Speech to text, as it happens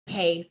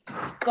Okay,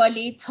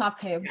 Goli,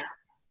 Twape,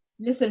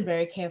 listen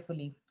very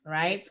carefully,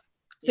 right?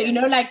 So,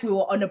 like we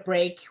were on a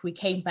break, we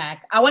came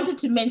back. I wanted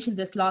to mention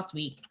this last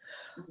week,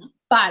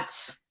 but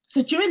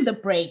so during the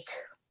break,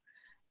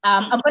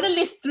 I'm going to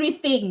list 3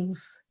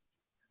 things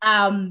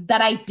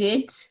that I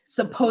did,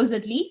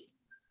 supposedly,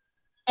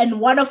 and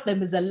one of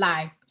them is a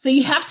lie. So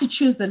you have to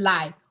choose the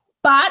lie,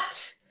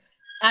 but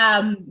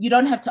you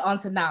don't have to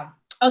answer now.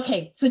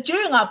 Okay, so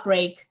during our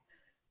break,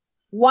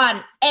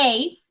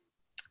 1A,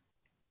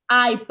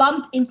 I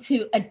bumped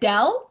into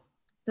Adele,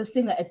 the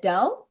singer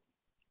Adele,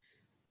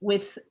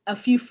 with a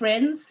few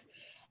friends,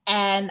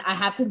 and I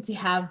happened to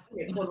have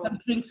some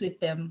drinks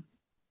with them,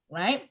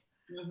 right?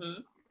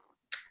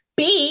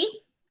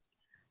 B,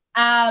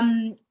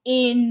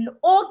 in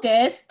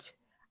August,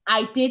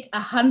 I did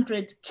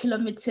 100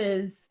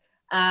 kilometers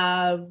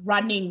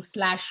running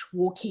 /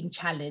 walking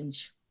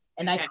challenge,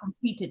 and I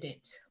completed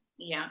it.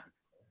 Yeah.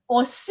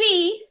 Or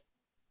C,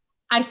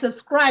 I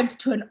subscribed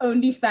to an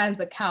OnlyFans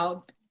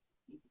account.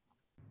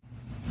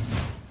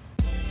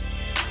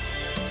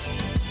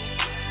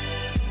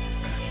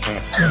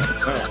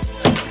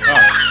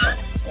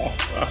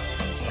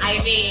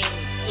 I mean,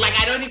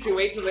 I don't need to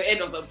wait till the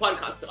end of the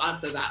podcast to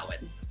answer that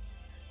one.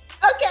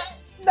 Okay.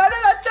 No,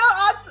 don't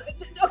answer.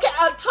 Okay,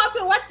 I'll top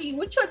it.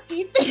 Which one do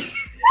you think?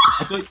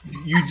 I thought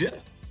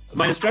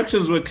my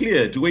instructions were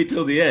clear to wait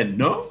till the end,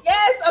 no?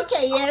 Yes,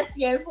 okay,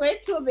 yes.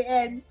 Wait till the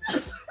end.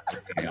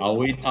 Okay, I'll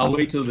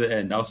wait till the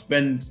end. I'll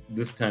spend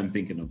this time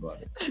thinking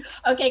about it.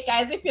 Okay,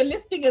 guys, if you're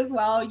listening as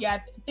well,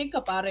 think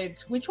about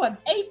it. Which one?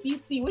 A, B,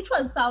 C. Which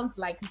one sounds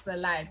like it's a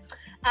lie?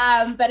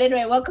 But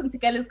anyway, welcome to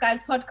Geller's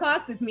Guys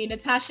podcast with me,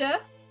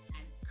 Natasha.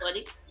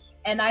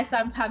 And I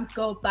sometimes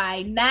go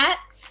by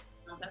Nat.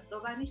 Let's go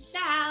by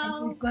Michelle.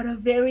 And we've got a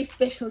very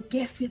special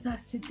guest with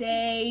us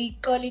today.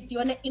 Goli, do you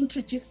want to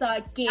introduce our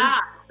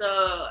guest?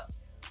 So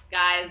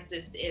guys,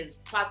 this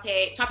is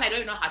Twape. Twape, I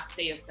don't know how to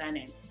say your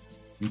surname.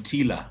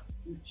 Mtila.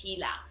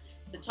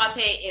 So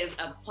Twape is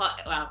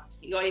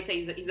you always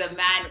say he's a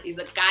man, he's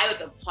a guy with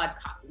a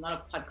podcast. He's not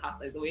a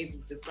podcaster, the way he's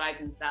described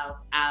himself.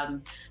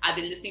 I've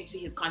been listening to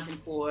his content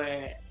for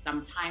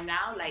some time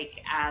now,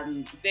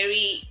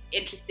 very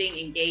interesting,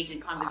 engaging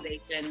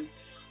conversation.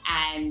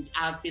 And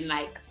I've been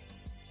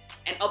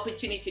an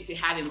opportunity to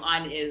have him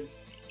on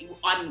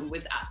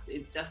with us.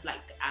 It's just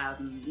I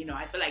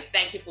feel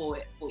thank you for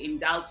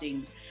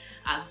indulging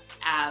us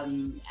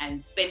and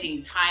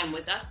spending time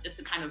with us just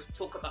to kind of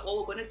talk about what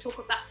we're going to talk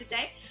about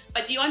today.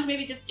 But do you want to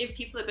maybe just give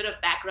people a bit of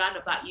background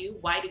about you?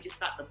 Why did you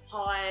start the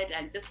pod?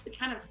 And just to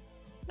kind of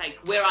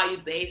where are you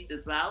based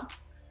as well?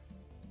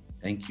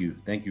 Thank you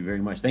very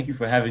much. Thank you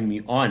for having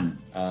me on.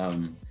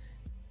 I'm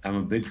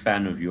a big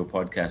fan of your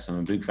podcast. I'm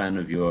a big fan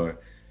of your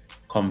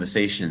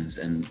conversations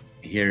and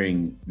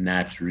hearing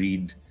Nat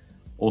read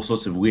all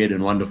sorts of weird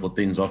and wonderful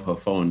things off her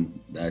phone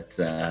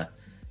that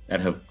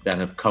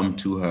have come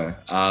to her.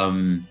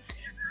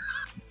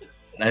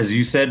 As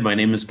you said, my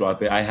name is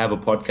Twape. I have a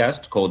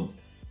podcast called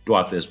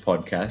Twape's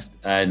Podcast,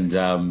 and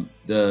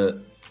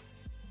the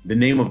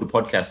name of the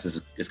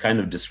podcast is kind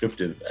of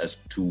descriptive as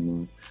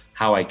to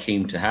how I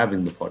came to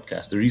having the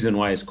podcast. The reason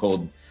why it's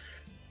called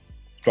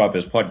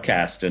Twape's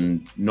Podcast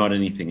and not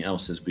anything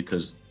else is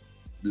because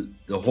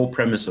the whole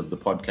premise of the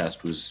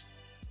podcast was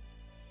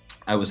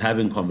I was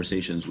having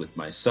conversations with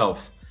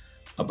myself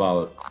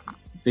about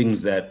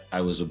things that I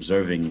was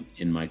observing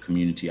in my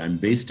community. I'm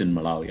based in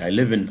Malawi. I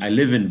live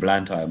in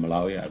Blantyre,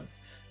 Malawi. I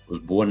was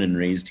born and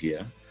raised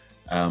here.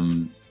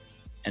 And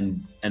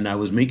I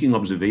was making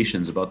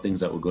observations about things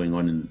that were going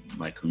on in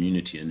my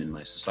community and in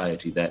my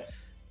society that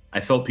I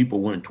felt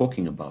people weren't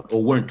talking about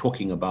or weren't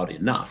talking about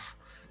enough.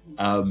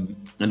 And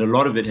a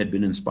lot of it had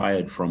been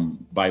inspired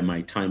by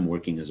my time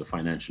working as a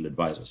financial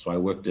advisor. So I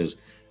worked as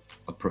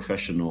a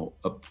professional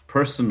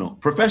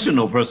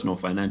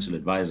financial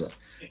advisor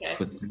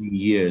for 3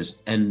 years.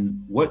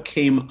 And what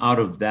came out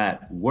of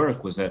that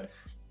work was that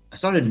I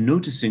started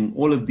noticing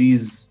all of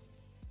these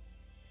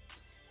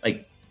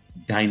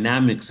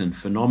dynamics and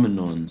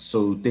phenomenon.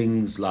 So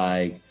things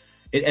like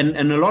it,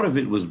 and a lot of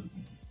it was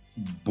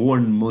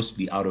born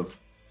mostly out of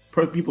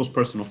people's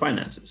personal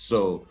finances.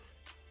 So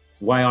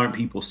why aren't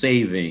people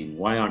saving?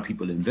 Why aren't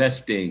people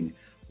investing?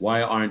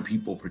 Why aren't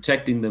people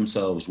protecting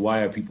themselves?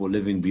 Why are people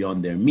living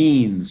beyond their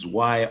means?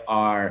 Why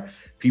are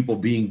people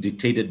being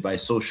dictated by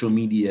social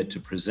media to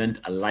present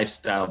a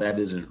lifestyle that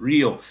isn't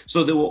real?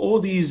 So there were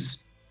all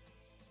these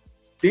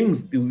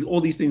things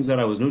that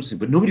I was noticing,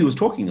 but nobody was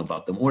talking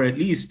about them, or at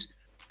least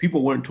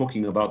people weren't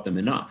talking about them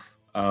enough.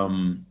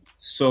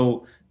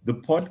 So the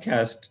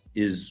podcast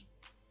is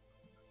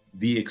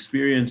the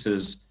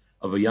experiences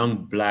of a young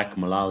Black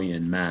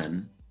Malawian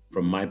man,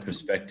 from my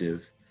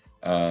perspective,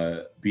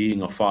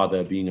 being a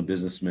father, being a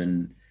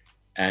businessman,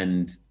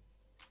 and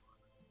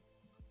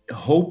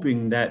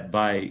hoping that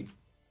by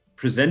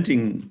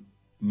presenting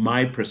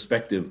my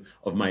perspective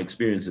of my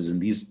experiences and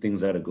these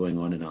things that are going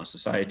on in our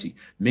society,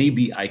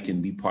 maybe I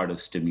can be part of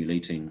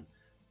stimulating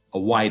a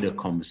wider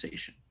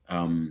conversation.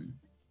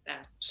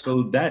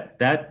 So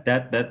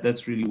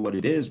that's really what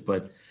it is.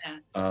 But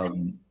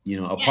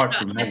apart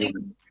from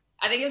having,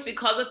 I think it's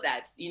because of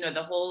that,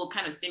 the whole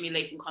kind of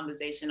stimulating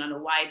conversation on a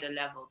wider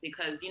level,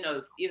 because,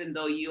 even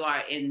though you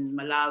are in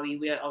Malawi,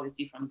 we are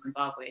obviously from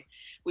Zimbabwe,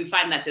 we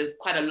find that there's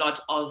quite a lot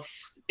of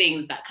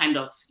things that kind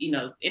of,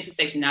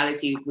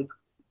 intersectionality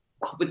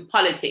with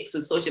politics,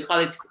 with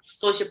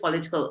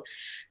socio-political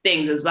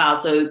things as well.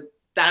 So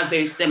that are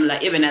very similar,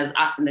 even as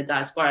us in the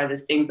diaspora.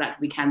 There's things that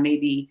we can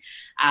maybe,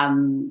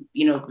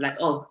 like,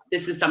 oh,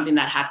 this is something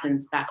that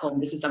happens back home.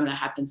 This is something that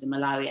happens in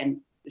Malawi,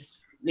 and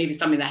this maybe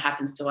something that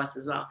happens to us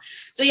as well.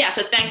 So yeah,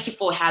 so thank you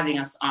for having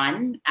us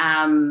on.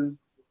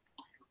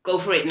 Go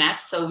for it, Nat.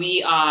 So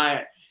we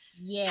are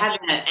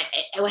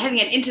we're having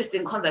an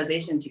interesting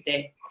conversation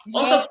today.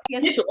 Also, I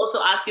need to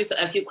also ask you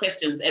a few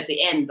questions at the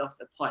end of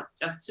the pod,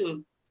 just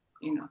to,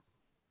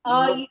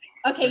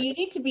 okay, you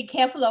need to be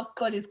careful of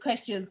Koli's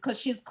questions because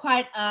she's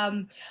quite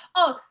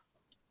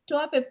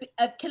Twape,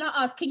 can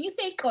I ask, can you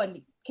say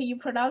Koli? Can you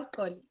pronounce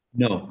Koli?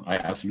 No, I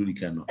absolutely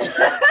cannot.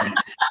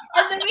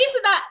 And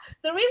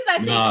the reason I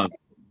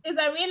say is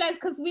I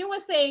realized because we were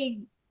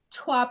saying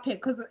Twape,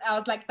 because I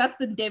was like, that's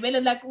the name,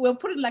 and like we're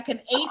putting like an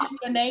H in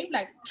your name,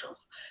 like,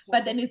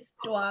 but then it's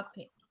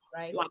Twape,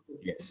 right?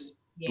 Yes.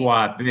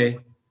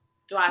 Twape.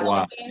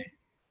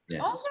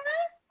 Yes.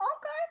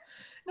 Okay.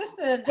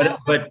 Listen.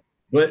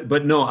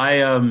 But no,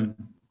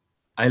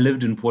 I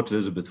lived in Port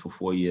Elizabeth for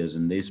 4 years,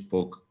 and they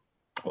spoke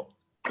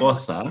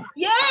Xhosa.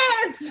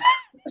 Yes.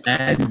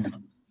 And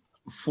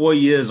 4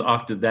 years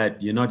after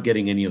that, you're not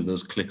getting any of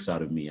those clicks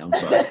out of me. I'm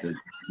sorry,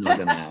 it's not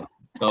gonna happen.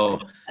 So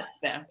that's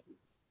fair.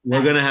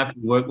 We're gonna have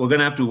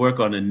to work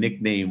on a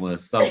nickname or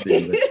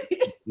something.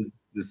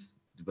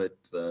 But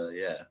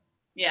yeah.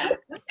 Yeah.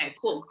 Okay.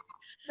 Cool.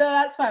 No,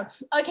 that's fine.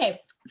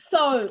 Okay,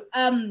 so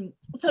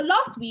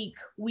last week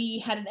we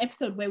had an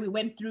episode where we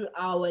went through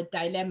our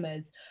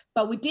dilemmas,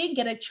 but we didn't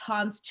get a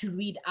chance to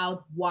read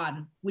out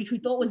one, which we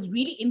thought was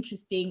really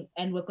interesting,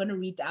 and we're going to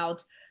read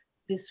out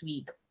this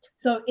week.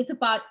 So it's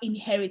about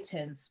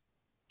inheritance.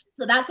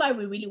 So that's why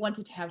we really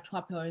wanted to have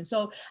Twape on.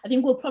 So I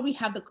think we'll probably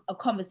have a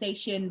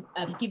conversation,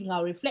 giving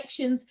our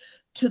reflections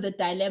to the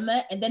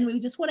dilemma, and then we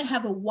just want to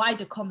have a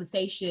wider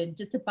conversation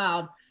just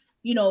about,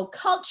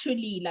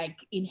 culturally, like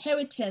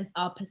inheritance,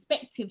 our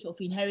perspectives of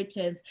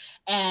inheritance,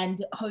 and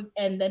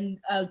then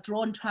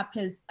draw on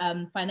Twape's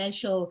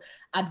financial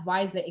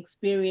advisor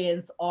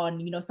experience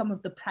on, some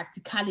of the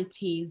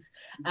practicalities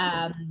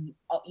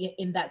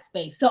in that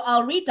space. So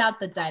I'll read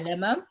out the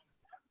dilemma.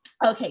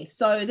 Okay,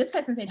 so this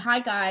person said, "Hi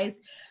guys,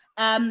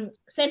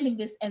 sending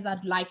this as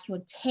I'd like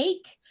your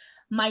take.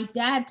 My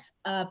dad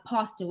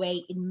passed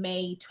away in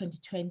May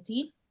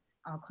 2020.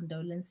 Our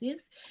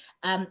condolences.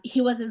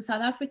 He was in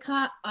South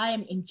Africa. I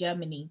am in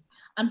Germany.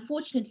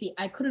 Unfortunately,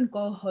 I couldn't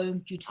go home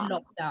due to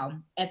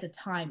lockdown at the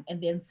time and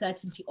the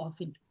uncertainty of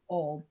it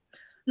all.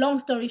 Long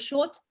story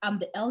short, I'm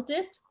the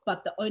eldest,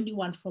 but the only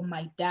one from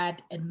my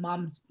dad and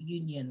mom's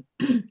union.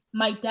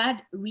 My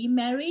dad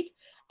remarried,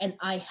 and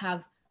I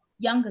have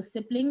younger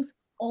siblings.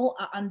 All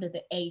are under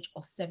the age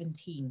of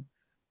 17.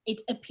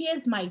 It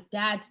appears my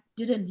dad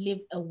didn't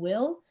leave a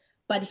will,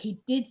 but he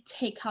did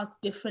take out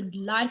different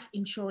life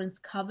insurance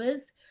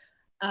covers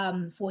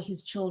for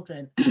his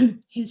children.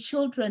 His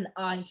children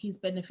are his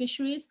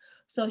beneficiaries,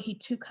 so he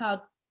took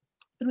out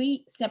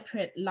 3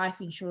 separate life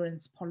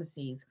insurance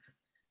policies.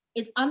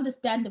 It's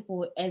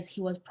understandable as he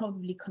was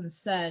probably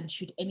concerned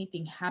should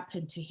anything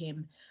happen to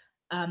him,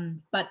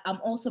 but I'm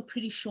also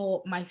pretty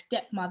sure my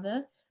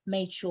stepmother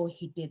made sure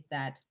he did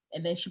that."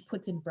 And then she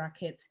puts in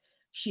brackets,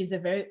 "She's a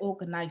very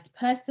organized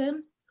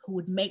person who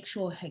would make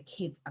sure her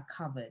kids are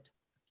covered.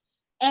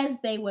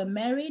 As they were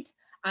married,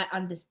 I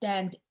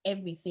understand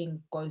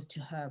everything goes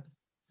to her."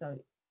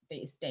 So the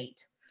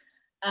estate.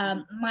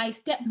 My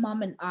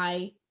stepmom and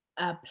I,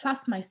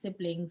 plus my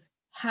siblings,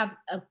 have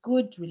a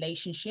good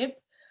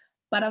relationship,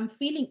 but I'm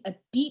feeling a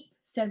deep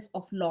sense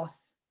of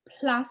loss,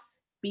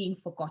 plus being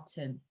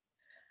forgotten.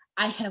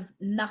 I have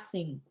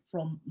nothing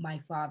from my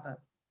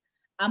father.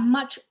 I'm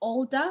much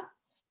older,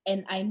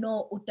 and I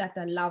know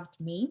Utata loved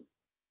me.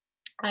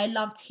 I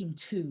loved him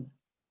too.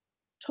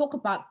 Talk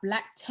about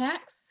black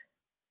tax.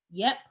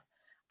 Yep,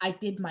 I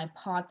did my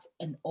part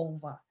and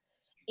over.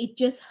 It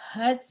just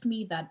hurts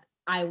me that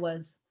I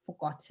was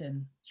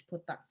forgotten. She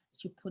put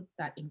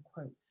that in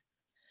quotes.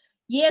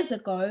 Years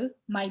ago,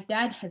 my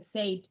dad had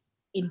said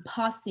in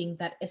passing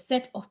that a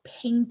set of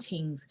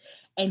paintings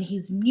and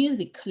his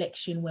music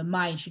collection were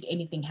mine should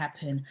anything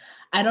happen.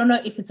 I don't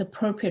know if it's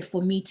appropriate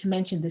for me to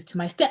mention this to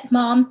my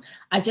stepmom.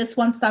 I just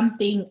want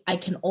something I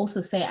can also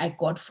say I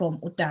got from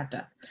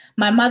Utata.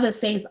 My mother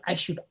says I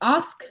should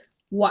ask.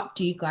 What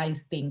do you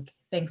guys think?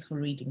 Thanks for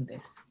reading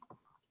this.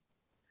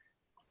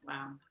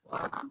 Wow.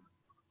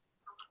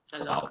 It's a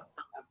lot.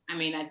 I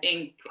mean, I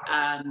think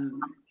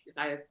if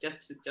I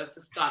just to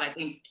start, I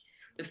think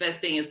the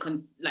first thing is,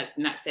 like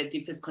Nat said,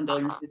 deepest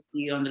condolences to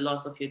you on the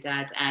loss of your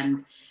dad.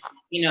 And,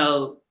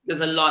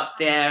 there's a lot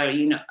there,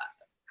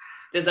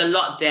 there's a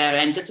lot there.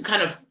 And just to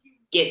kind of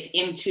get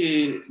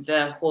into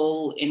the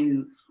whole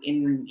in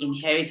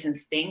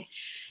inheritance thing,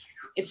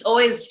 it's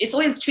always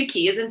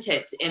tricky, isn't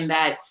it? In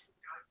that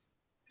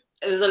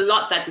there's a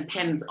lot that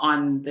depends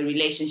on the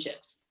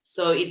relationships.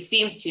 So it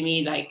seems to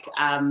me like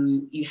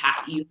you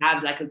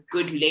have like a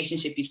good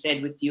relationship, you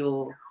said, with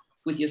your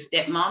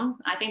stepmom.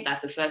 I think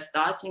that's the first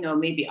start.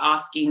 Maybe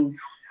asking,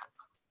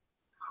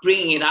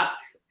 bringing it up,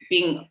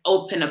 being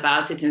open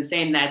about it, and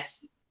saying that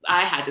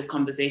I had this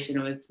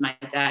conversation with my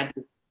dad,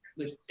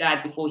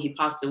 before he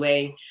passed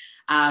away.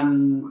 I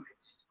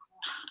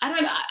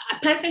don't know.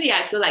 Personally,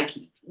 I feel like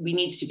we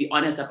need to be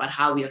honest about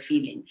how we are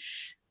feeling.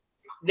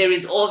 There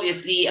is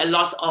obviously a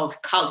lot of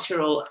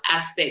cultural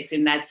aspects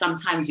in that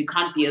sometimes you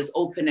can't be as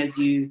open as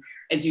you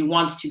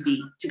want to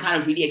be, to kind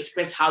of really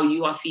express how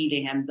you are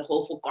feeling, and the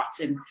whole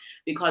forgotten,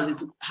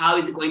 because how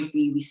is it going to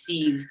be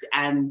received,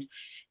 and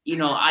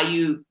are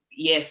you,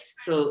 yes.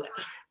 So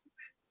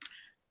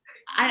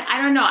I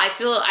don't know. I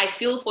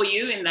feel for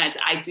you in that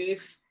I do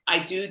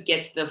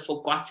get the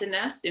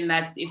forgottenness, in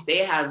that if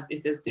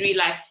there's 3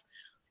 life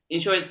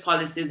insurance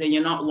policies and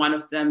you're not one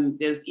of them,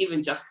 there's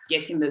even just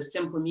getting the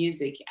simple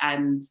music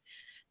and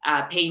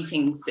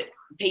painting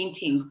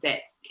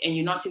sets, and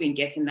you're not even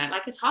getting that.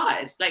 Like, it's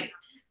hard. Like,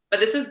 but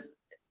this is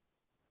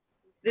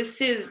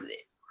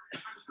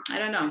I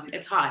don't know.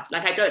 It's hard.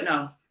 Like, I don't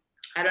know.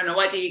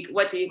 What do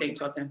you think,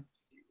 Twape?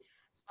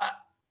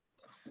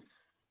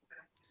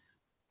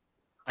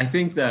 I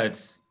think that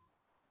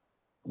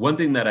one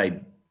thing that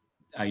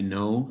I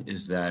know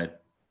is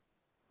that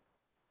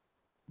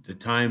the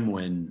time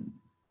when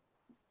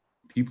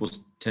people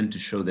tend to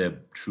show their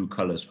true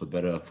colors, for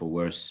better or for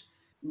worse,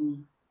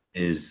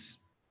 is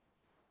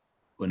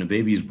when a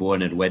baby is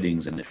born at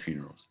weddings and at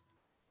funerals.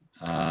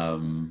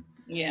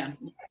 Yeah.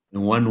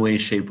 In one way,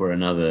 shape, or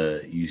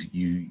another,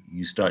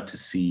 you start to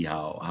see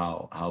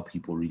how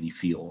people really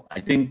feel. I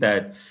think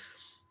that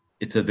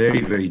it's a very,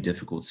 very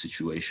difficult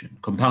situation,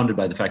 compounded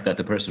by the fact that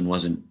the person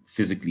wasn't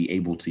physically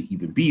able to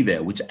even be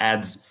there, which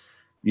adds,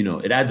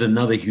 it adds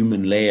another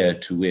human layer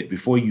to it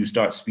before you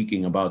start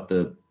speaking about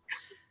the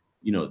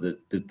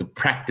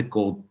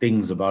practical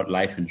things about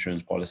life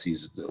insurance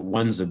policies.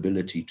 One's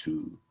ability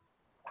to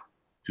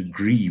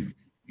grieve,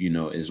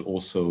 is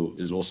also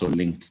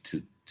linked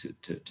to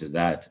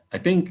that. I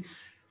think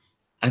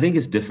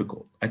it's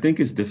difficult. I think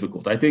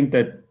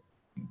that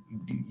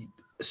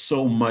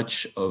so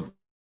much of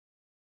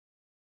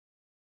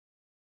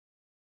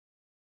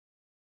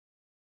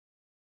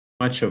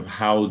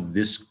how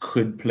this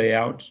could play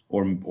out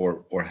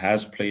or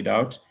has played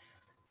out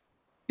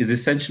is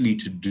essentially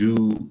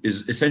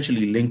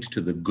linked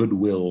to the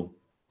goodwill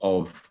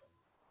of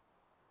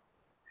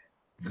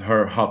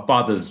her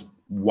father's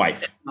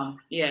wife,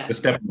 the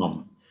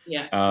stepmom.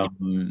 Yeah.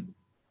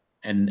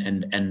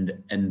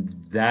 And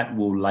that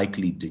will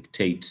likely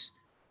dictate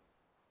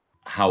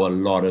how a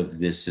lot of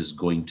this is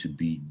going to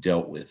be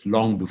dealt with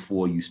long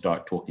before you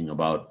start talking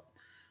about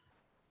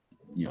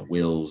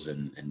wills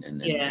and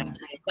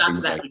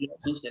things like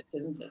relationship,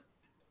 isn't it?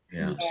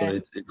 Yeah.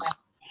 So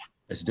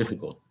it's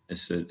difficult.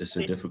 It's a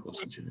difficult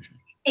situation.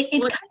 It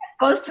kind of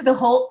goes to the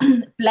whole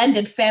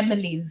blended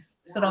families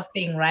sort of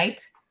thing,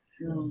 right?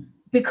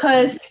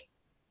 Because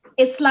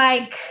it's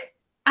like,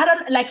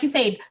 like you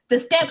said, the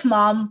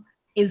stepmom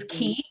is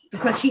key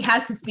because she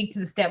has to speak to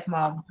the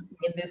stepmom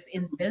in this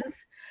instance.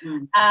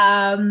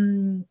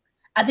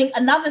 I think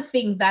another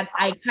thing that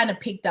I kind of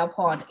picked up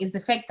on is the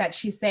fact that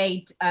she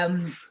said,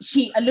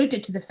 she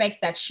alluded to the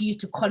fact that she used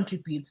to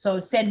contribute, so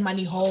send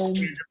money home.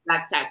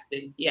 Black tax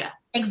thing, yeah.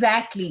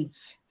 Exactly.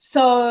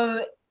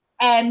 So,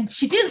 and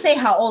she didn't say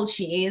how old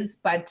she is,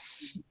 but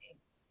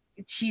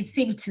she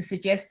seemed to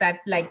suggest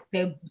that like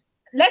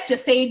let's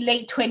just say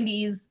late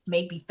 20s,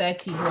 maybe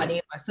 30s,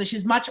 whatever. So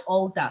she's much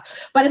older.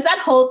 But it's that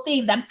whole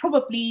thing that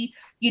probably,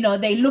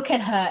 they look at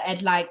her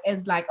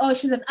as like, oh,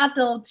 she's an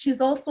adult,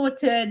 she's all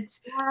sorted.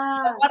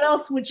 Yeah. What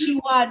else would she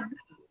want?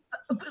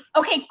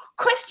 Okay,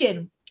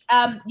 question.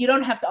 You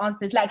don't have to answer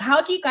this. Like,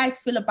 how do you guys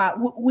feel about,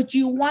 would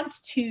you want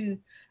to,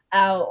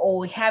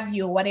 or have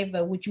you, or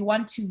whatever, would you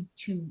want to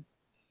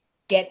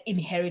get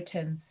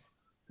inheritance,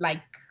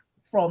 like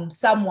from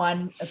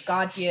someone, a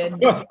guardian,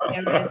 a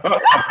parent?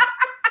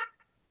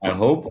 I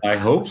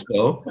hope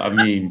so. I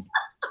mean,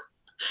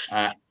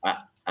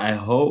 I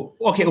hope.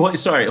 Okay, well,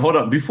 sorry, hold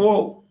on.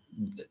 Before,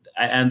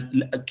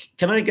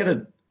 can I get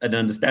an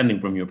understanding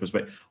from your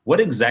perspective?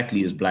 What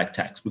exactly is black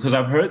tax? Because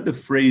I've heard the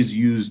phrase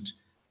used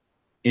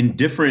in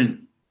different.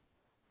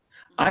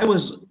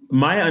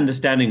 My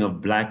understanding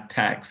of black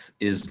tax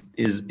is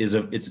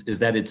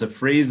that it's a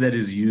phrase that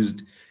is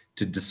used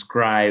to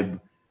describe,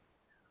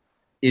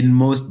 in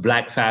most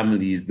Black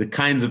families, the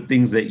kinds of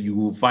things that you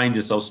will find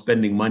yourself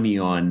spending money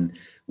on,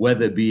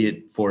 whether be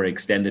it for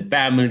extended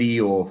family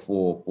or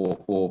for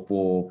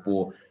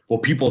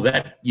people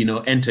that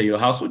enter your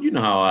household. You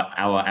know how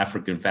our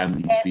African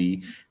families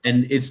be,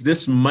 and it's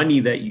this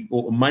money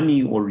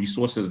money or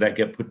resources that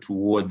get put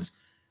towards,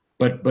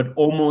 but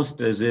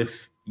almost as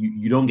if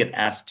you don't get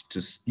asked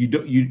to.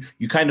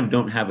 You kind of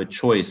don't have a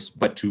choice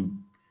but to.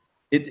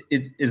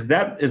 Is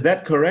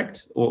that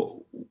correct,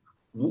 or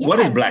what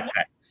is black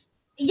tax?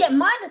 Yeah,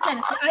 my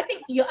understanding, I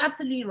think you're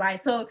absolutely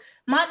right. So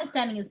my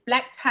understanding is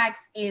black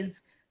tax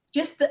is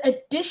just the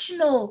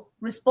additional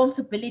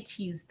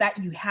responsibilities that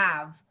you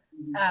have,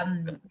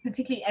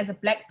 particularly as a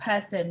Black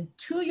person,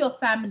 to your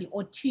family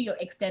or to your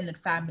extended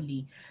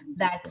family,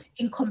 that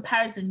in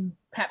comparison,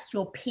 perhaps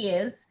your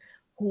peers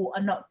who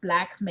are not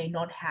Black may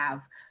not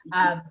have.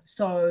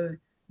 So,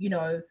 you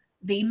know,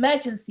 the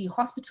emergency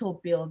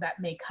hospital bill that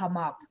may come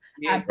up,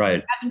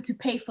 right. having to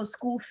pay for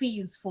school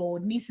fees for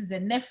nieces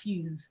and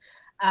nephews.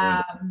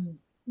 Right.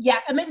 Yeah,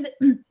 I mean,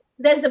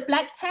 there's the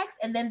Black tax,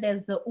 and then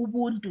there's the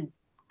Ubuntu.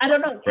 I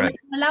don't know. Right.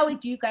 In Malawi,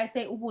 do you guys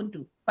say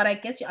Ubuntu? But I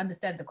guess you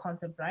understand the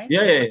concept, right?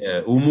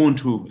 Yeah.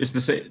 Umuntu. It's the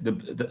same.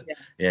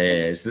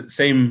 It's the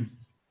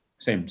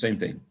same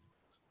thing.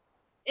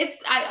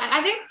 It's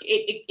I think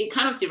it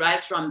kind of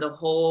derives from the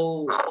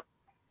whole.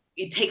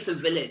 It takes a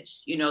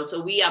village, you know.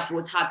 So we are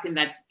brought up in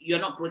that you're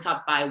not brought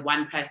up by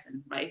one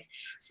person, right?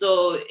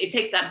 So it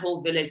takes that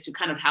whole village to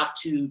kind of help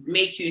to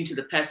make you into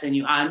the person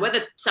you are. And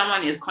whether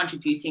someone is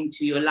contributing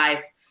to your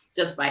life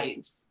just by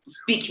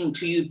speaking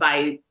to you,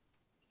 by,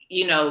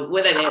 you know,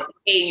 whether they're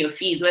paying your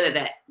fees, whether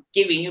they're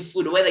giving you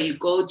food, whether you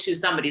go to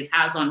somebody's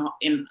house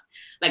in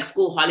like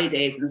school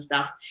holidays and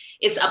stuff.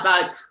 It's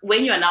about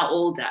when you're now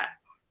older,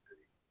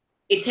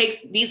 it takes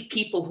these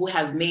people who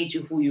have made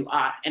you who you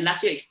are, and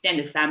that's your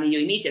extended family,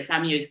 your immediate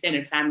family, your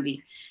extended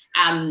family.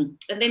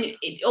 And then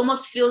it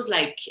almost feels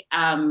like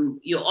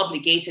you're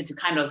obligated to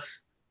kind of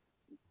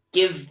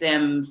give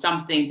them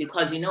something,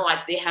 because you know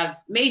what, they have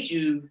made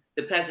you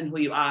the person who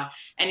you are.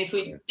 And if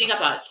we think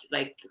about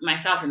like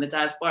myself in the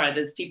diaspora,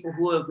 there's people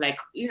who have like,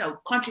 you know,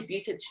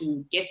 contributed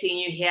to getting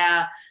you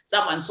here.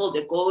 Someone sold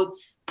the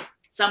goats,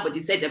 somebody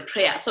said a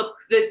prayer. So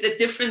the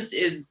difference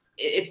is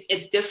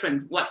it's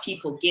different what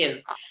people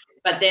give.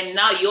 But then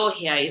now you're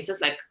here, it's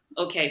just like,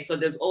 okay, so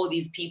there's all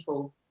these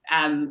people,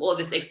 all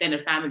this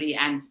extended family,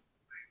 and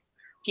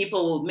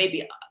people will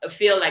maybe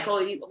feel like,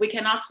 oh, we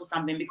can ask for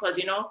something, because,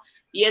 you know,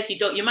 yes,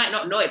 you might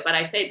not know it, but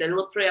I say the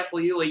little prayer for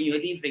you when you're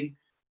leaving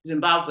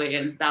Zimbabwe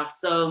and stuff.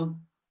 So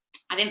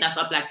I think that's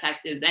what Black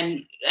tax is.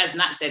 And as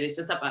Nat said, it's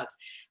just about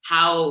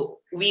how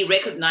we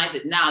recognize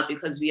it now,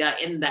 because we are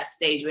in that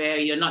stage where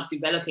you're not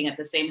developing at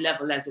the same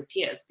level as your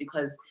peers,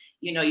 because,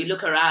 you know, you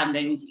look around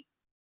and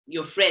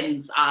your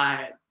friends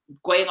are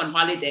going on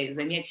holidays,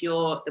 and yet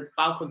the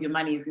bulk of your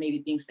money is maybe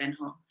being sent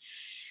home.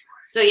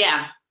 So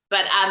yeah,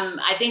 but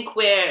I think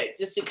where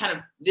just to kind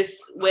of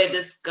where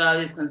this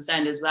girl is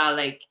concerned as well,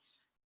 like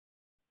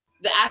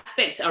the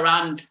aspect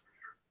around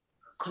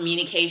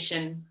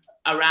communication,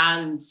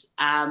 around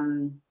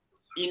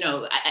you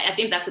know, I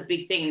think that's a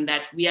big thing,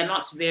 that we are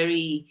not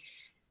very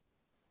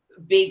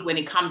big when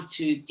it comes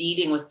to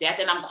dealing with death.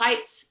 And I'm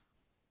quite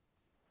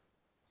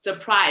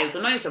surprised,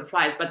 or not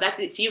surprised, but that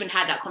she even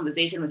had that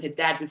conversation with her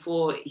dad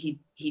before he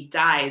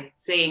died,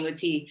 saying, or,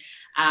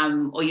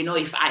 you know,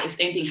 if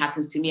anything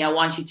happens to me, I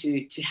want you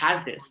to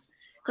have this.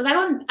 Because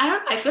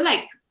I feel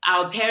like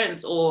our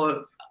parents,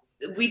 or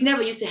we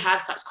never used to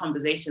have such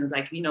conversations,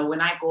 like, you know, when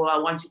I go, I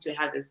want you to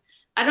have this.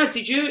 I don't know,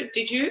 did you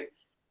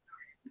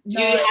No.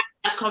 have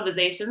those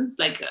conversations?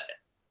 Like,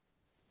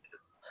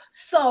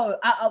 so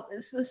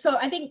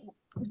I think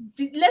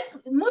let's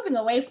moving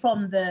away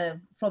from the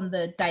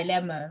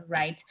dilemma,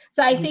 right?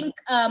 So I think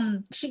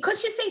she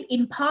said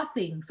in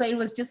passing, so it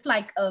was just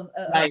like a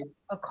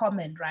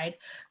comment, right?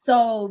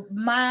 So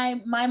my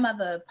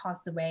mother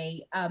passed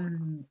away,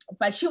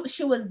 but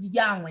she was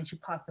young when she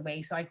passed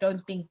away, so I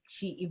don't think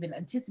she even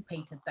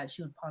anticipated that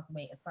she would pass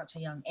away at such a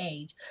young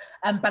age.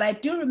 But I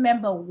do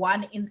remember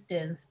one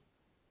instance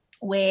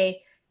where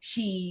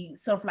she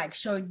sort of like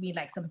showed me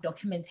like some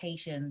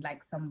documentation,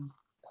 like some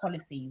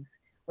policies,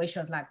 where she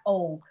was like,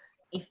 oh,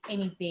 if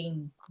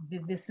anything,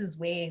 this is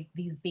where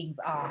these things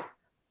are.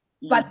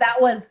 But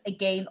that was,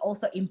 again,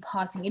 also in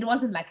passing. It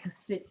wasn't like a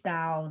sit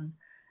down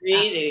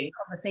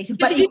conversation.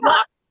 But did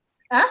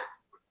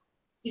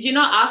you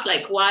not ask,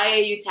 like, why are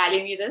you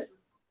telling me this?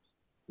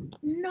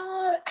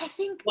 No, I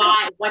think.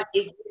 Why? What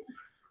is this?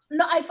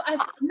 No,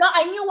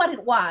 I knew what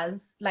it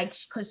was, like,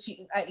 because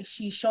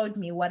she showed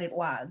me what it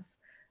was,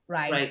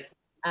 right?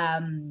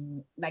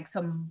 Like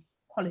some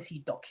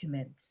policy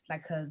document,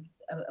 like a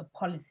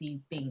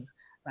policy thing,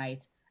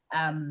 right?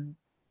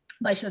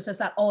 But she was just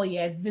like, oh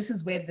yeah, this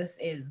is where this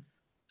is,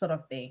 sort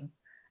of thing.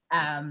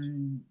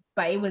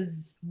 But it was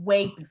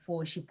way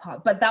before she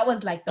passed. But that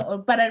was like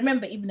but I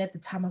remember even at the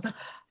time I was like,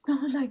 no,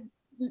 like,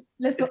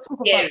 let's not talk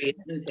about it.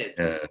 Isn't it?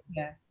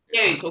 Yeah.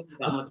 Scary talking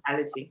about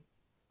mortality.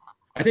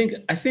 I think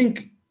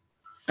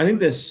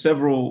there's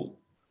several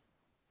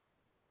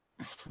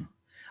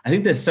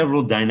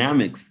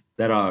dynamics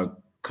that are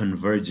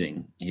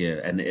converging here,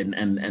 and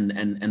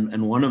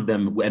one of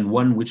them, and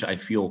one which I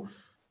feel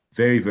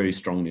very, very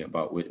strongly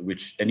about,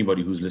 which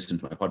anybody who's listened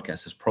to my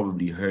podcast has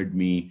probably heard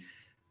me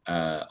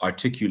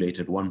articulate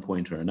at one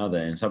point or another,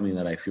 and something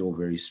that I feel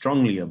very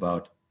strongly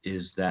about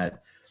is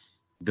that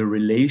the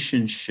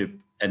relationship,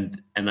 and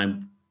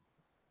I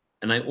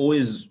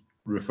always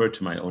refer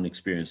to my own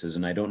experiences,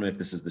 and I don't know if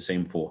this is the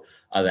same for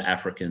other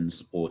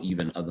Africans or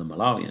even other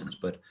Malawians,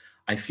 but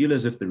I feel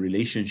as if the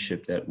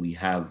relationship that we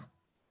have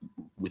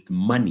with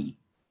money,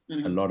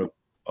 a lot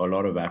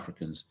of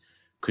Africans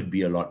could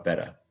be a lot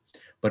better.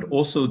 But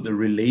also the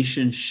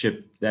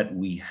relationship that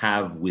we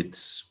have with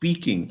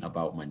speaking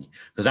about money.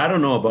 Because I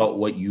don't know about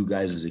what you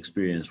guys'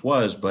 experience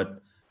was,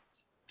 but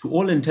to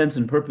all intents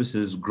and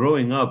purposes,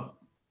 growing up,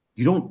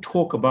 you don't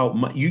talk about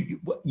money.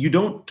 You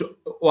don't,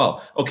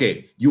 well,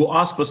 okay, you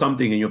ask for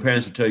something and your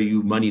parents will tell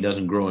you money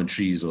doesn't grow on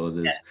trees, or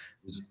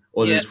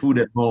there's food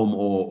at home,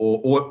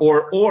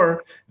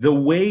 or the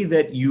way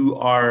that you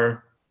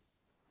are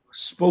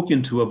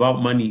spoken to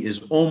about money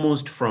is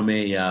almost from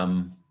a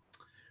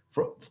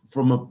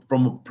from a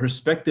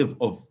perspective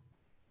of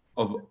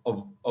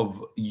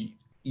you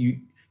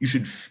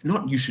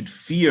should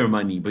fear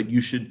money, but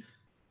you should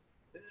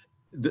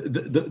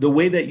the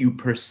way that you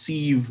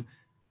perceive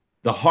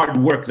the hard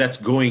work that's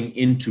going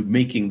into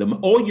making them.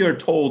 All you're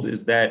told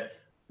is that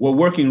we're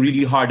working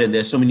really hard and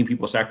there's so many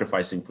people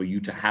sacrificing for you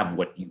to have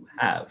what you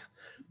have.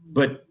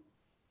 But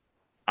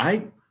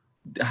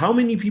how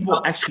many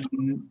people actually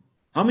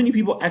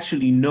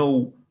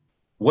know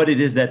what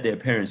it is that their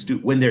parents do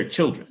when they're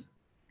children?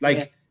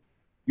 Like,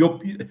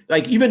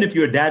 even if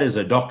your dad is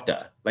a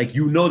doctor, like,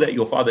 you know that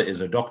your father is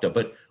a doctor,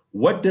 but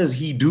what does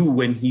he do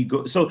when he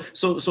goes? So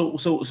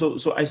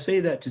I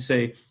say that to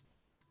say,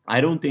 I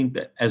don't think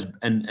that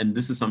and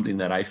this is something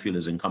that I feel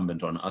is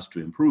incumbent on us to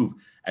improve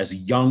as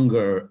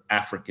younger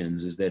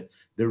Africans, is that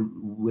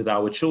with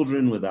our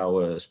children, with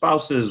our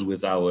spouses,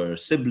 with our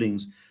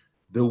siblings,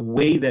 the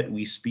way that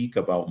we speak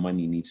about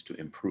money needs to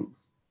improve.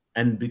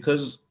 And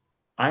because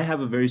I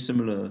have a very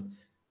similar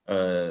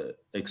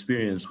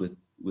experience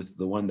with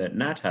the one that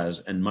Nat has,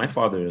 and my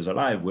father is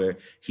alive, where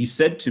he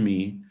said to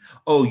me,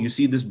 "Oh, you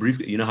see this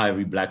briefcase? You know how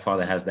every black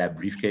father has that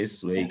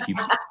briefcase where he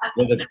keeps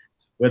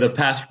where the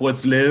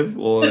passports live,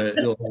 or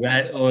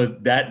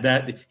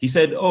that." He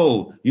said,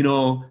 "Oh,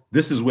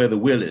 this is where the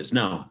will is."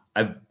 Now,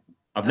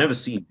 I've never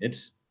seen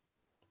it.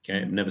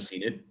 Okay, I've never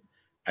seen it.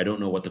 I don't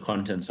know what the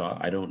contents are.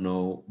 I don't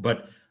know,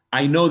 but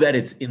I know that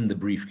it's in the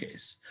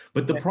briefcase.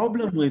 But the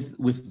problem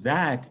with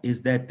that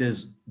is that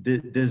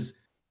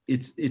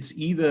it's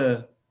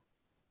either.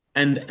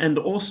 And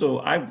also,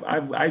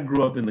 I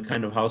grew up in the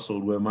kind of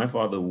household where my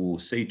father will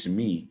say to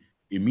me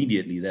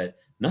immediately that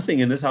nothing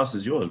in this house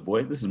is yours,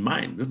 boy. This is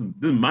mine. This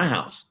is my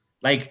house.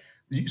 Like,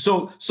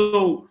 so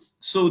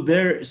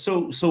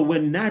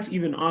when Nat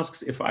even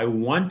asks if I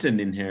want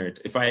an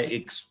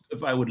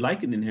if I would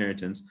like an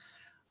inheritance,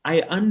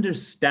 I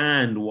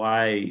understand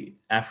why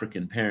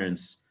African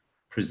parents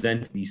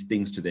present these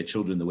things to their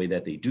children the way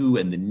that they do,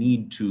 and the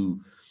need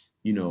to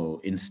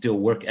instill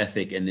work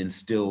ethic and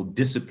instill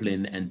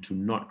discipline and to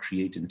not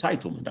create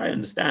entitlement. I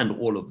understand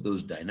all of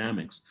those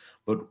dynamics,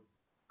 but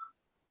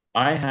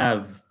I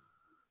have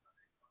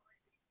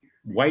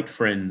white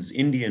friends,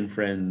 Indian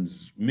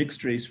friends,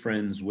 mixed race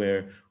friends,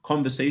 where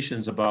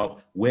conversations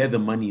about where the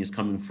money is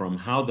coming from,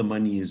 how the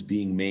money is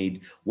being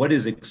made, what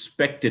is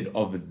expected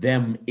of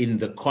them in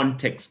the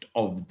context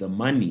of the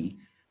money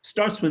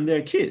starts when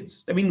they're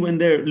kids. I mean, when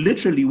they're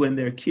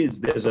kids,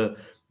 there's a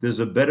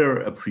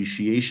better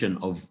appreciation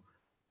of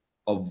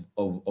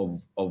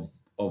wealth.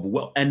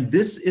 And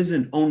this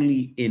isn't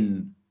only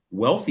in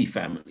wealthy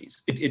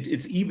families.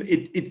 It's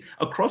even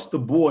across the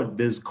board.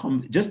 There's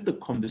just the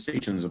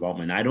conversations about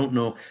money. I don't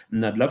know,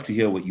 and I'd love to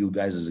hear what you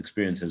guys'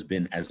 experience has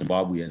been as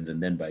Zimbabweans,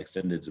 and then by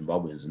extended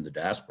Zimbabweans in the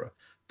diaspora.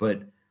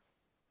 But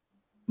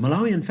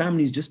Malawian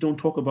families just don't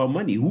talk about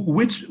money.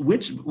 Which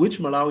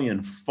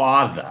Malawian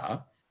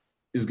father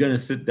is going to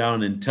sit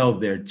down and tell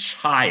their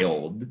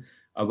child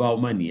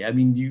about money? I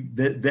mean,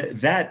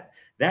 that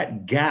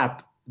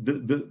gap.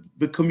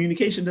 The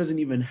communication doesn't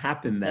even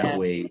happen that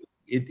way.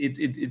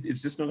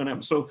 It's just not going to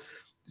happen. So,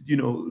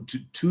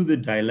 to the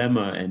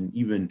dilemma, and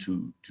even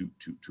to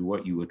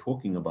what you were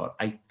talking about,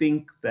 I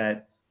think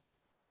that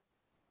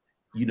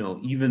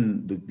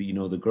even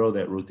the girl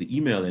that wrote the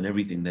email and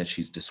everything that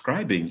she's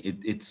describing,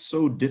 it's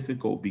so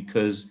difficult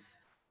because,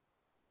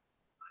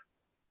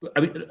 I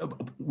mean,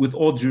 with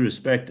all due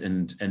respect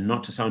and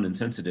not to sound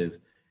insensitive,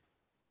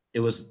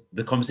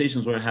 the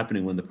conversations weren't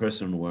happening when the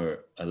person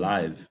were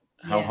alive.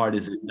 How hard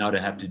is it now to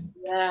have to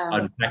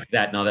unpack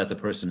that now that the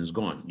person is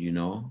gone,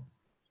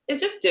 It's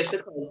just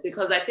difficult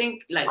because I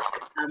think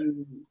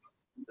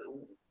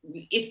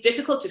it's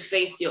difficult to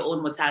face your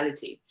own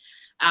mortality.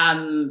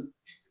 And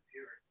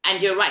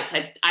you're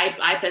right.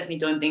 I personally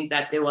don't think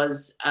that there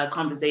was a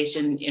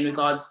conversation in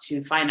regards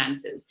to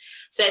finances.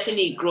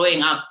 Certainly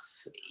growing up,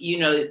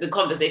 the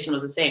conversation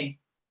was the same.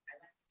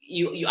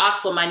 You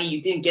asked for money, you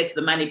didn't get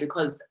the money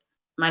because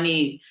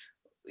money,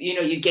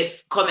 you get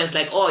comments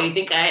like, "Oh, you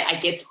think I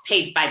get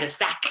paid by the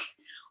sack,"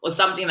 or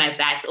something like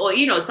that, or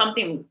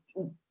something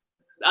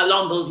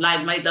along those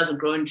lines. Money doesn't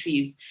grow in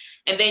trees.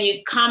 And then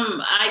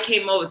I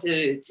came over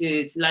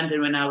to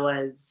London when I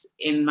was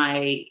in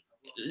my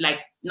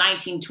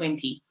 19,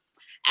 20,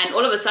 and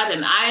all of a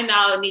sudden I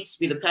now need to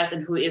be the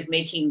person who is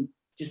making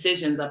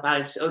decisions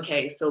about,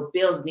 okay, so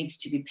bills need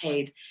to be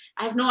paid.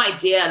 I have no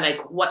idea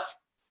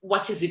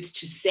what is it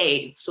to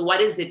save? So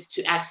what is it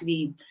to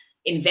actually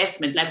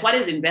investment? What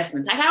is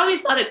investment? I only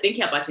started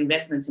thinking about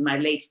investments in my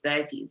late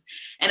 30s.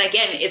 And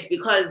again, it's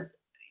because,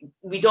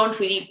 we don't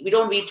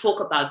really talk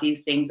about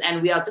these things,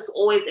 and we are just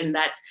always in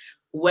that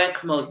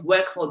work mode,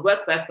 work.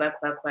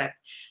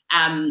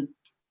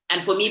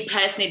 And for me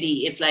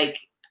personally, it's like,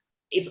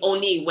 it's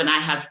only when I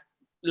have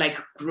like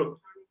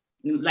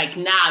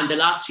now in the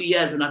last few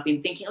years, and I've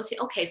been thinking,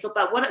 okay, so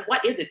but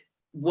what is it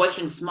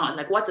working smart?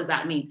 Like, what does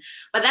that mean?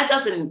 But that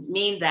doesn't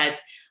mean that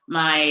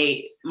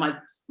my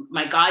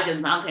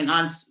guardians, my uncle and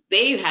aunts,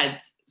 they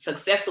had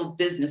successful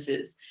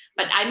businesses,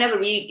 but I never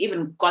really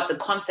even got the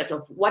concept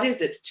of what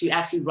is it to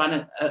actually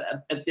run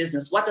a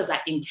business? What does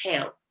that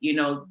entail?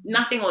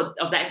 Nothing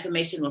of that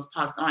information was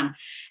passed on.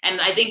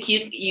 And I think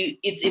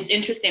it's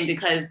interesting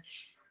because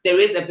there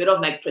is a bit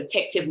of like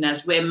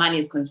protectiveness where money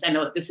is concerned.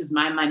 Oh, this is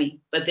my money.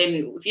 But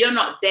then if you're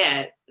not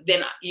there,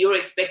 then you're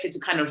expected to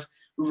kind of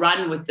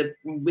run with the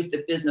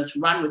business,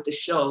 run with the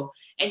show,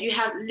 and you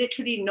have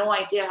literally no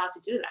idea how to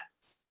do that.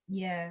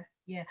 Yeah.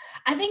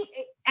 I think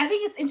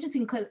it's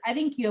interesting because I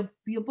think you're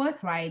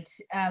both right.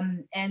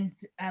 And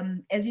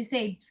as you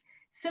said,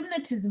 similar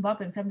to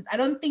Zimbabwean families, I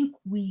don't think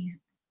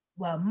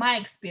my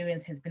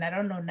experience has been, I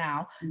don't know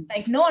now,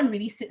 like no one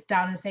really sits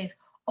down and says,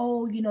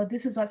 oh,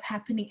 this is what's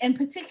happening, and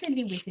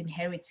particularly with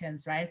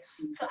inheritance, right?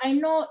 So I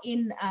know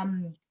in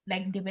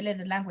like Ndebele,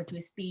 the language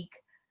we speak,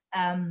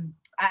 I'm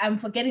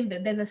forgetting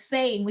that there's a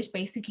saying which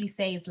basically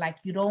says like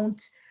you don't,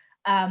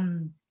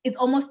 it's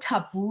almost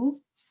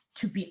taboo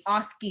to be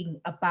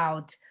asking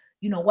about,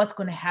 what's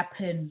going to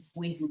happen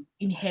with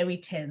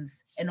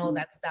inheritance and all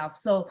that stuff.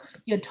 So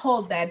you're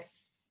told that,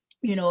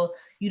 you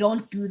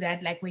don't do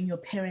that like when your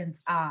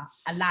parents are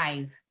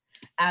alive.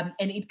 And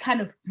it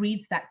kind of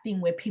breeds that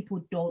thing where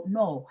people don't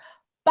know.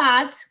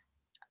 But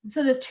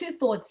so there's two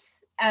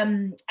thoughts.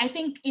 I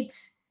think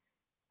it's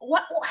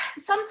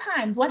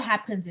sometimes what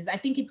happens is I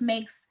think it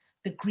makes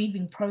the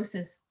grieving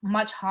process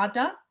much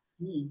harder.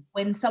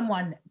 When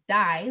someone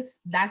dies,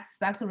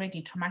 that's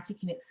already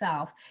traumatic in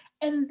itself.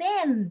 And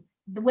then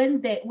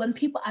when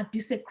people are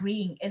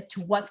disagreeing as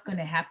to what's going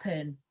to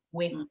happen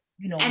with, and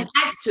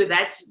add to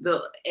that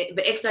the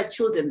extra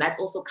children that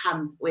also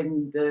come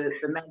when the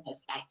man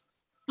has died.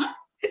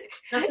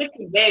 Just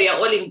sitting there, you're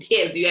all in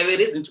tears. You have a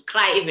reason to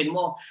cry even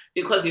more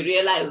because you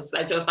realize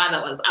that your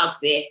father was out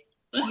there.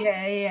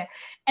 Yeah.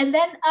 And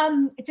then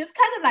just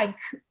kind of like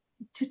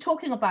to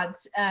talking about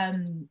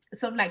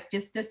sort of like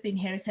just the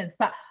inheritance,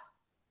 but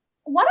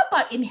what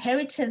about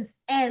inheritance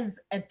as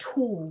a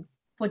tool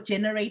for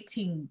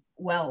generating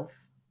wealth?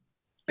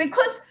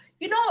 Because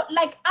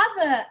like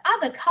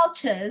other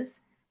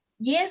cultures,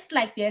 yes,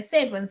 like they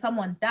said, when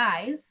someone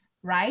dies,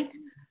 right?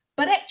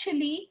 But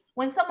actually,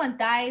 when someone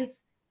dies,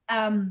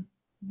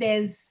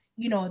 there's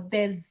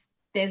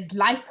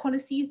life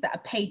policies that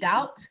are paid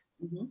out,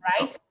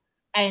 right?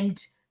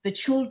 And the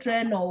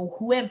children or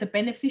whoever the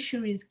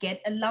beneficiaries get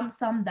a lump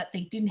sum that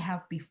they didn't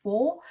have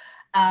before.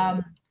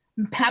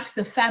 Perhaps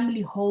the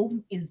family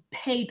home is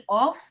paid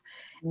off.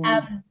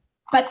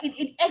 But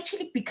it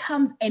actually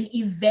becomes an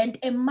event,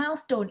 a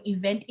milestone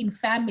event in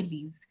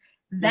families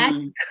that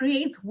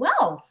creates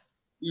wealth.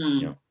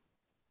 Yeah.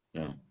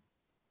 I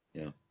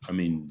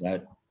mean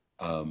that.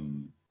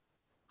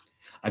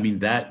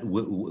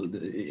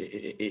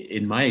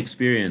 In my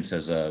experience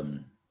as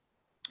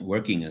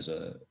working as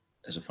a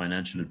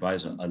financial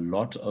advisor, a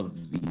lot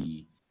of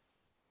the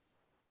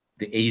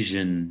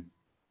Asian.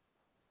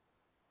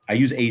 I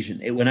use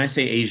Asian. When I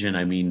say Asian,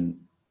 I mean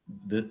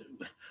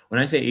when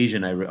I say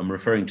Asian, I'm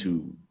referring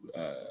to.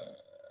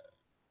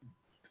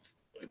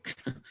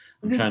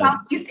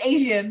 Southeast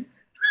Asian.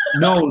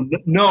 No,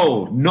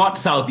 not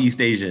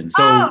Southeast Asian.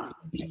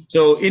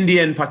 So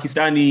Indian,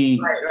 Pakistani,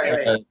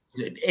 right.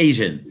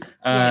 Asian.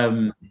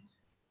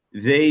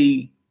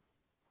 They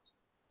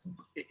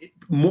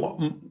more,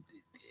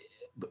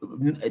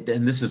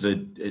 and this is a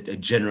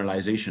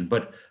generalization,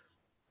 but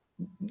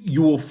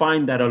you will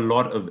find that a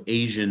lot of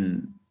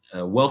Asian,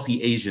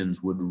 wealthy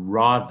Asians would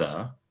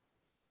rather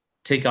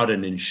take out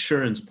an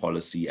insurance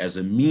policy as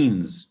a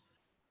means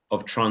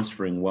of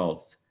transferring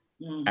wealth,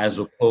 as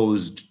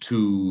opposed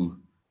to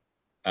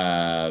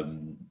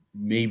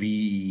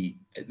maybe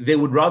they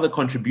would rather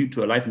contribute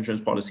to a life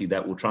insurance policy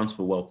that will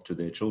transfer wealth to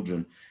their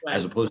children,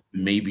 as opposed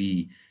to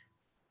maybe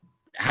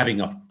having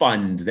a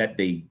fund that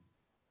they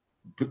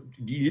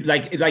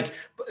like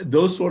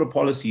those sort of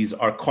policies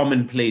are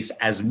commonplace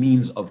as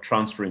means of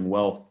transferring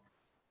wealth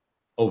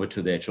over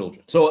to their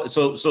children. So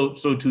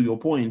to your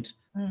point,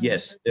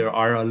 yes, there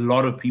are a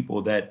lot of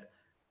people that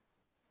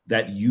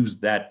use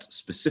that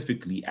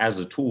specifically as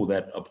a tool,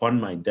 that upon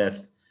my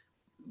death,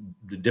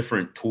 the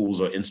different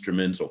tools or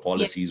instruments or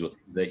policies or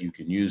things that you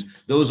can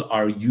use, those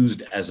are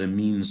used as a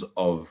means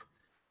of,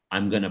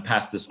 I'm going to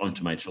pass this on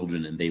to my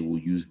children and they will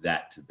use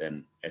that to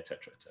then, et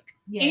cetera, et cetera.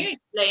 Can you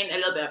explain a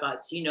little bit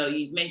about,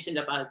 you mentioned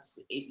about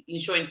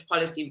insurance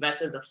policy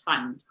versus a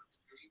fund?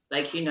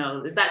 Like,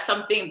 is that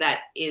something that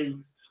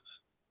is,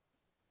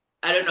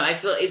 I don't know, I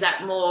feel, is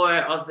that more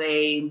of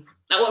a,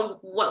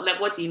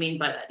 what do you mean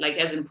by that? Like,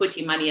 as in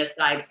putting money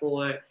aside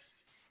for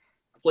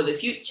the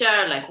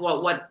future? Like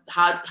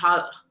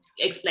how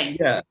explain?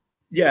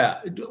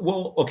 Yeah.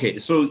 Well, okay.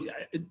 So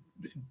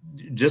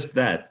just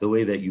that, the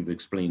way that you've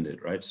explained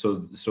it, right?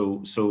 So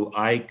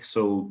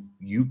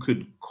you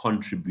could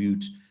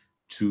contribute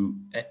to,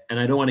 and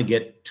I don't want to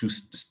get too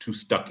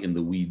stuck in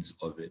the weeds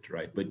of it,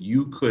 right? But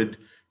you could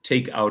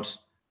take out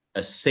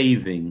a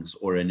savings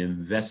or an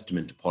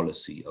investment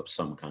policy of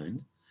some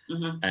kind,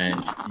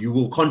 and you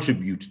will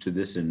contribute to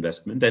this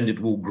investment, and it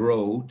will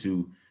grow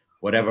to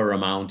whatever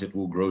amount it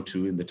will grow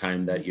to in the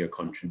time that you're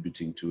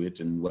contributing to it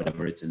and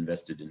whatever it's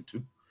invested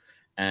into.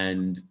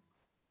 And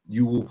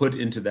you will put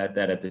into that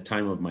at the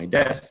time of my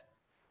death,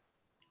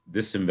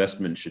 this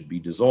investment should be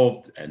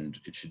dissolved and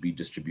it should be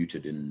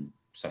distributed in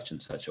such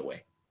and such a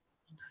way.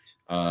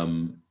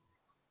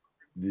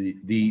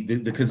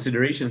 The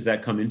considerations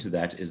that come into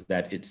that is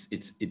that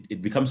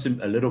it becomes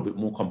a little bit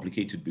more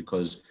complicated,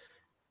 because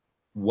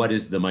what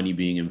is the money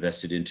being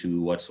invested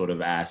into? What sort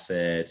of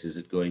assets? Is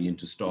it going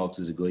into stocks?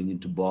 Is it going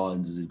into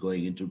bonds? Is it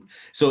going into,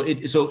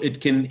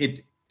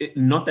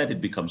 not that it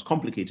becomes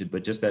complicated,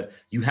 but just that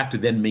you have to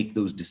then make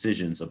those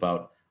decisions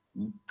about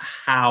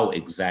how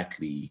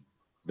exactly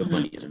the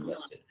money is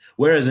invested.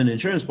 Whereas an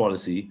insurance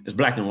policy is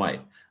black and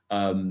white.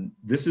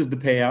 This is the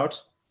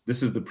payout.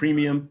 This is the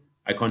premium.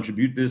 I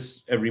contribute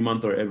this every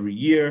month or every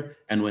year.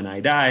 And when I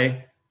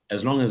die,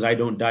 as long as I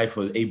don't die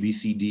for A, B,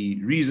 C,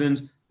 D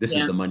reasons, this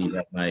is the money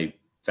that my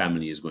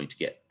family is going to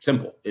get.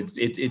 Simple.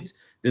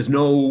 There's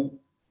no,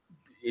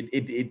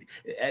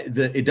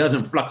 it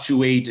doesn't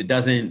fluctuate. It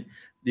doesn't,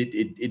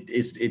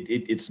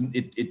 it's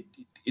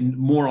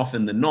more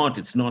often than not,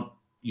 it's not,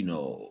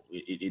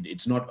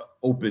 it's not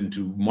open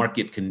to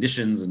market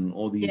conditions and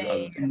all these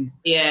other things.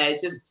 Yeah,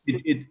 it's just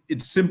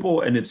it's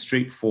simple and it's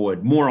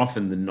straightforward more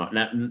often than not.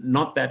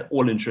 Not that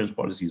all insurance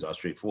policies are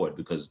straightforward,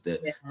 because there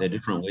are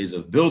different ways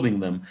of building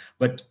them.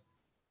 But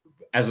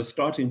as a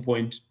starting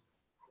point,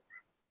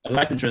 a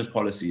life insurance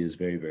policy is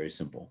very, very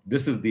simple.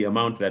 This is the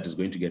amount that is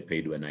going to get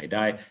paid when I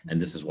die, and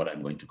this is what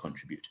I'm going to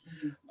contribute.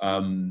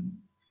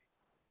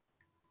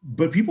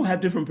 But people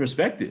have different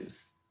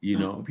perspectives.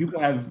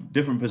 People have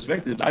different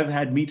perspectives. I've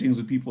had meetings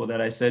with people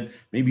that I said,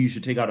 maybe you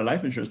should take out a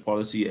life insurance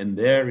policy. And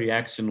their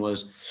reaction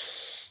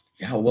was,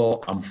 yeah,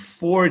 well, I'm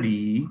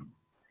 40.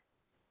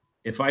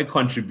 If I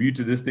contribute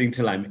to this thing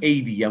till I'm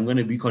 80, I'm going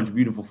to be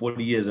contributing for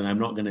 40 years and I'm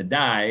not going to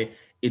die.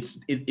 It's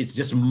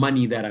just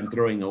money that I'm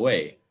throwing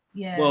away.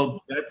 Yeah.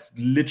 Well, that's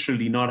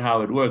literally not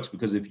how it works,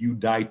 because if you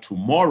die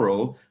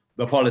tomorrow,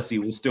 the policy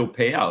will still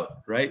pay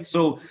out, right?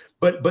 So,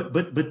 but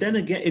then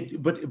again,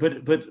 but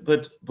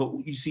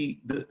you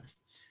see,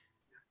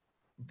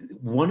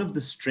 one of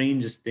the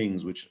strangest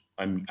things which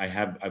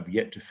I've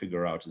yet to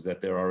figure out is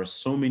that there are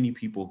so many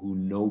people who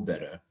know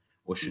better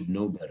or should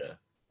know better,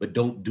 but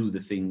don't do the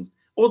things,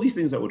 all these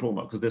things that we're talking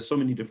about, because there's so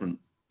many different,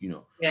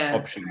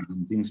 options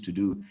and things to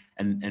do,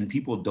 and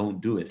people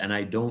don't do it, and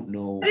I don't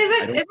know.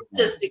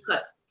 Is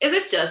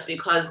it just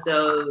because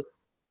though?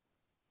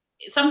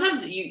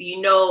 Sometimes you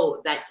know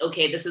that,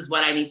 okay, this is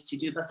what I need to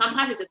do, but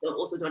sometimes you just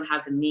also don't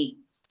have the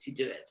means to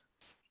do it.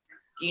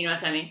 Do you know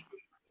what I mean?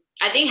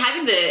 I think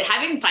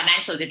having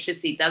financial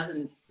literacy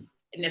doesn't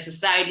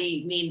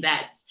necessarily mean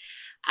that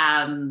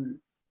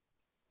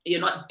you're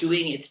not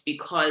doing it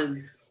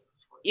because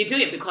you're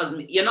doing it, because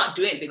you're not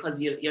doing it because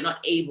you're not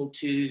able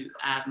to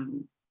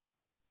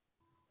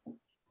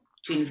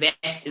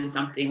invest in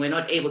something. We're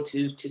not able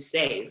to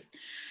save.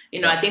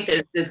 I think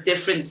there's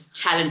different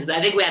challenges.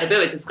 I think we had a bit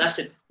of a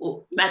discussion.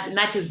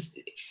 Matt is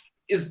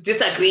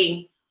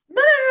disagreeing.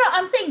 No.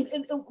 I'm saying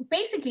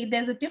basically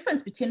there's a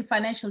difference between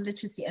financial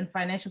literacy and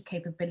financial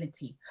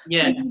capability.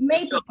 Yeah. So you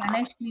may be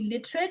financially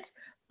literate,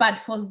 but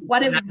for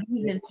whatever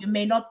reason, you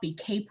may not be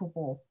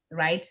capable,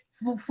 right?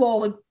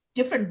 For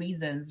different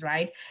reasons,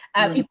 right?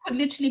 It could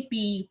literally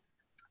be,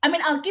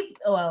 I'll give,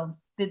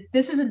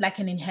 this isn't like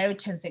an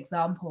inheritance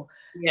example.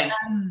 Yeah.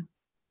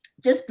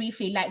 Just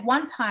briefly, like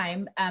one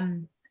time,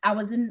 I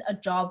was in a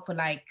job for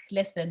like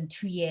less than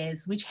 2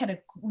 years, which had a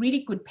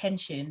really good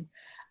pension.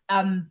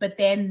 But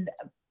then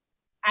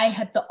I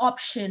had the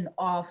option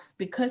of,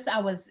 because I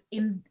was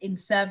in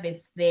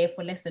service there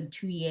for less than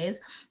 2 years,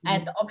 I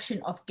had the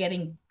option of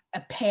getting a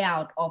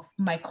payout of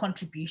my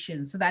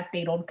contribution so that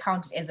they don't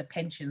count it as a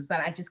pension, so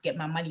that I just get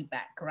my money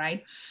back,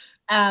 right?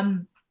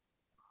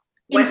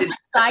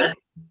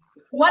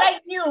 What I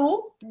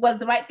knew was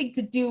the right thing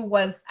to do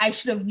was I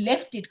should have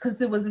left it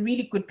because it was a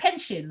really good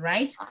pension,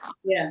 right?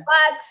 Yeah.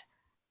 But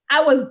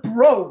I was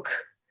broke.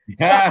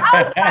 So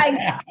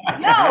I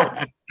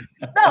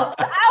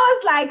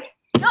was like,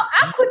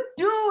 I could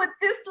do with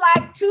this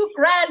like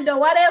 $2,000 or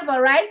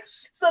whatever, right?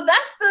 So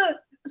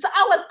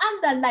I was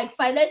under like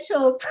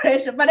financial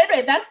pressure. But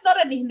anyway, that's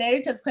not an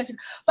inheritance question.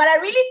 But I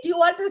really do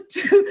want us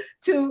to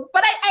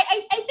but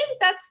I think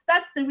that's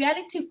the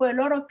reality for a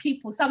lot of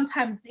people.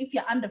 Sometimes if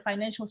you're under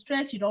financial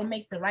stress, you don't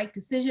make the right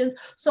decisions.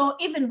 So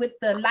even with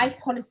the life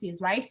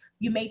policies, right?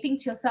 You may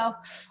think to yourself,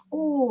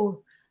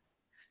 £30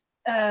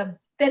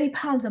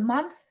 a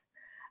month.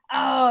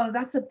 Oh,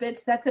 that's a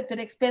bit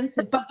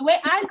expensive. But the way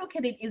I look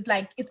at it is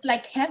like, it's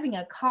like having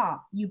a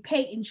car. You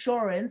pay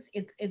insurance,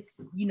 it's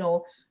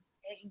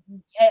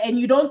and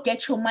you don't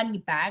get your money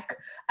back.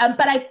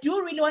 But I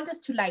do really want us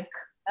to like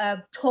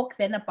talk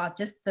then about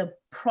just the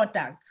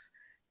products,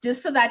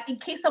 just so that in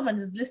case someone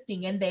is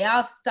listening and they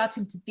are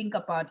starting to think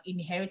about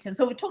inheritance.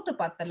 So we talked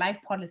about the life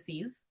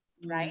policies,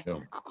 right? Yeah.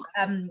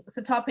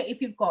 So Twape,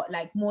 if you've got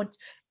like more,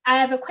 I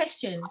have a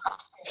question.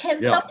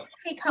 Can someone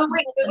take up?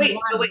 Wait.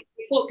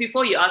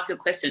 Before you ask a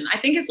question, I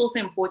think it's also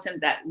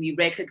important that we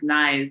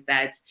recognize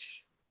that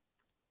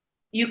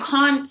you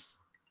can't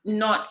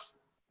not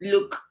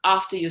look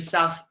after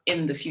yourself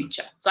in the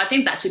future. So I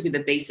think that should be the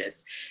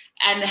basis.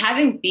 And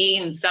having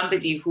been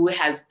somebody who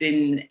has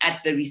been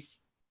at the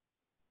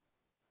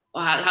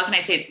how can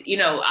I say it? You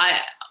know,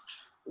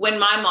 when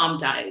my mom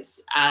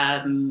dies,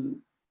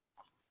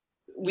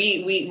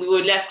 we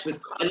were left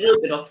with a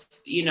little bit of,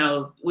 you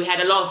know, we had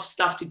a lot of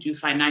stuff to do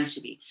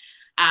financially.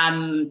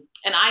 And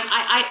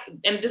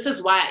and this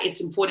is why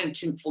it's important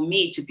for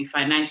me to be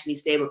financially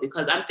stable,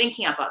 because I'm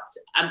thinking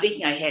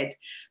ahead.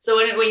 So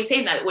when you're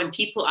saying that, when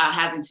people are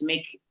having to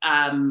make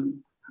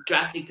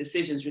drastic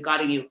decisions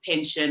regarding your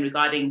pension,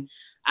 regarding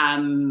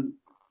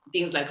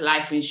things like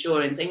life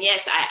insurance, and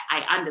yes,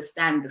 I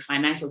understand the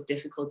financial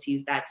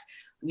difficulties that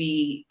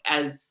we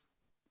as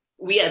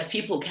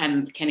people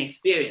can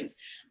experience.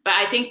 But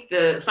I think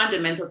the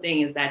fundamental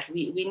thing is that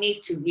we need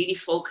to really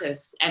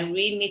focus, and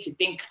we need to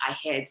think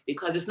ahead,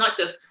 because it's not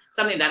just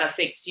something that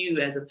affects you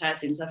as a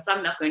person, it's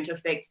something that's going to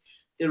affect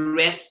the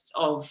rest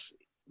of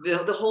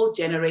the whole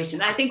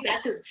generation. And I think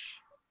that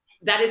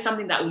is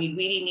something that we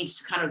really need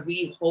to kind of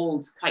really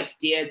hold quite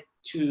dear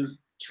to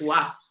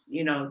us,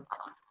 you know.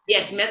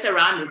 Yes, mess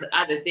around with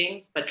other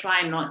things, but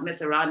try and not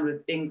mess around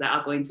with things that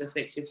are going to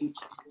affect your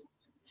future.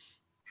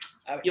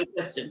 Your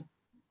question.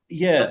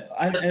 Yeah,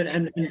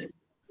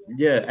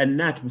 and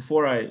Nat,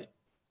 before I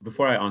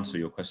answer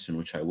your question,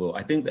 which I will,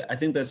 I think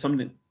there's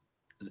something,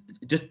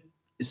 just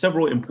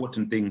several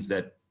important things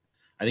that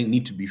I think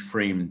need to be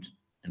framed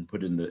and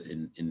put in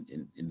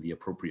the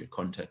appropriate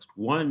context.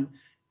 One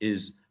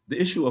is the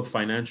issue of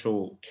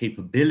financial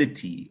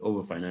capability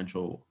over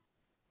financial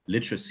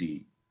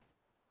literacy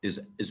is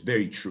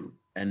very true,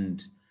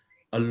 and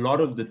a lot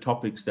of the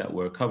topics that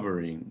we're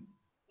covering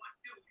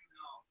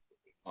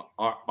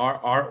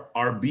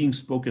are being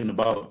spoken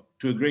about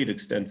to a great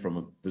extent from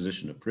a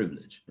position of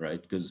privilege,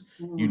 right? Because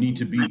you need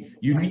to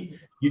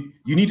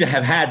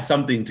have had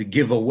something to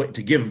give away,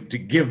 to give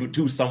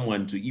to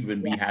someone to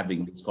even be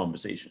having this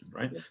conversation,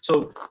 right?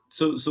 So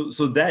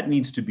that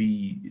needs to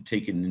be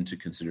taken into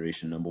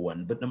consideration, number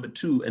one. But number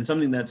two, and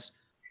something that's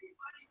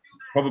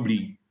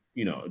probably,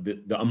 you know,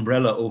 the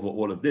umbrella over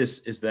all of this,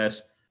 is that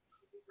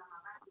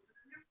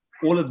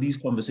all of these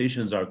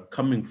conversations are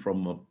coming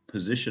from a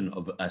position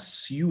of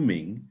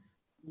assuming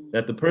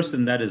that the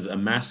person that is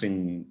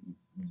amassing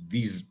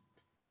these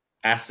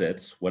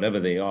assets, whatever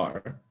they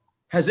are,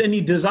 has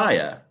any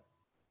desire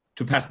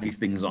to pass these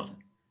things on,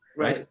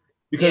 right?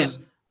 Because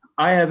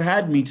I have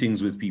had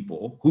meetings with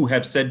people who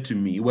have said to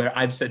me, where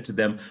I've said to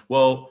them,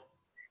 well,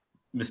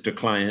 Mr.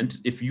 Client,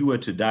 if you were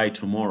to die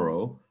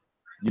tomorrow,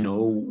 you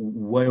know,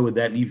 where would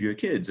that leave your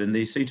kids? And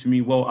they say to me,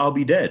 well, I'll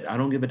be dead. I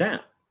don't give a damn.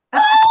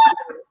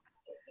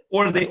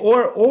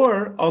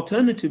 Or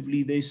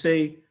alternatively, they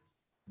say,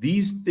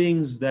 these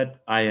things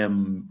that I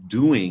am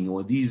doing,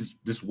 or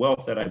this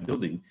wealth that I'm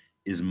building,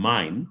 is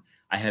mine.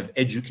 I have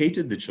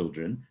educated the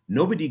children.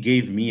 Nobody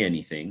gave me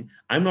anything.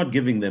 I'm not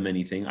giving them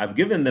anything. I've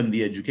given them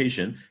the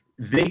education.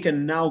 They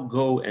can now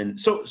go and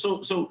so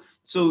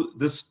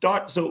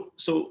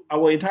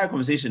our entire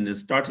conversation is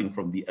starting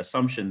from the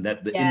assumption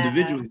that the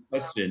individual in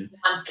question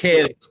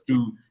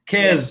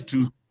cares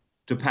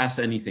to pass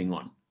anything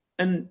on.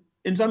 And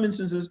in some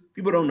instances,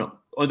 people don't know,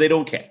 or they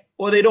don't care,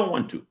 or they don't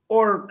want to,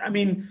 or I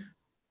mean,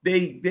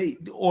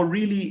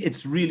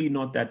 it's really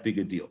not that big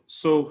a deal.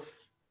 So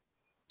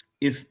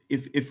if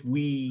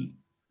we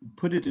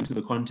put it into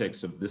the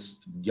context of this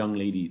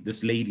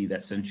lady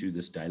that sent you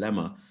this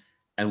dilemma,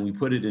 and we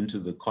put it into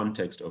the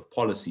context of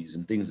policies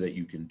and things that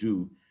you can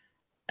do,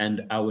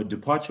 and our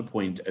departure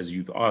point, as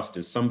you've asked,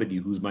 is somebody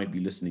who might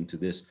be listening to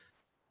this.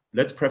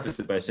 Let's preface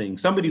it by saying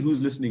somebody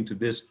who's listening to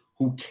this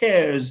who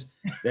cares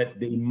that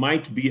they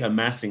might be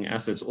amassing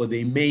assets, or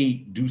they may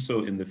do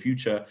so in the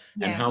future,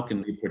 and how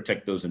can they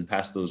protect those and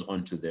pass those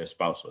on to their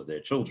spouse or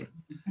their children.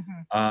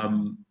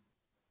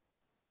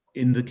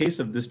 In the case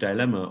of this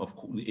dilemma, of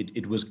course,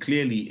 it was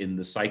clearly in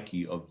the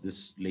psyche of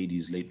this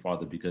lady's late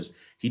father, because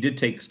he did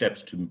take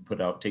steps to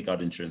take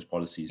out insurance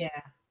policies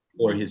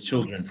for his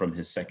children from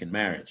his second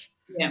marriage.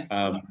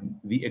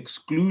 The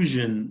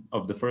exclusion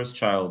of the first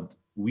child,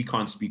 we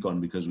can't speak on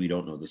because we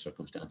don't know the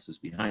circumstances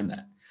behind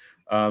that.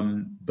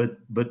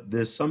 But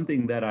there's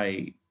something that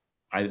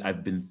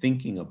I've been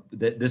thinking of,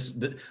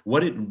 that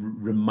what it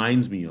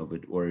reminds me of,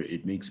 it, or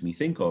it makes me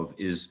think of,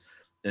 is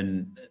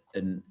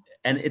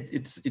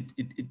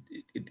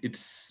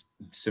it's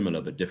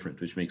similar but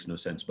different, which makes no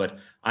sense. But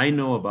I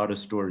know about a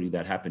story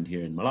that happened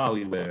here in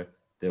Malawi, where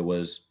there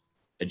was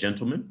a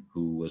gentleman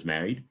who was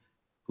married,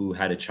 who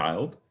had a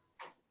child.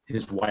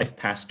 His wife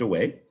passed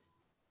away.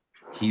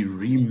 He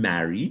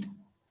remarried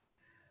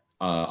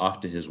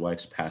after his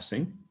wife's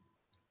passing.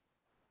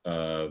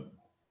 I'm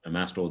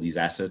amassed all these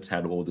assets,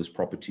 had all this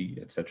property,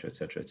 etc.,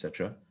 etc.,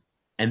 etc.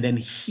 And then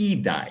he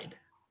died.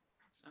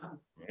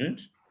 Right?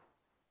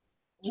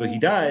 So he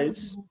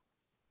dies.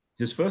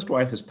 His first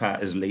wife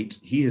is late.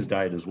 He has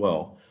died as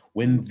well.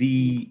 When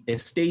the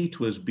estate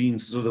was being,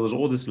 so there was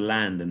all this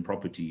land and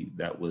property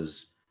that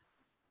was,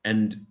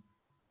 and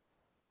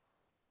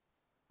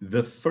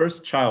the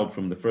first child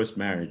from the first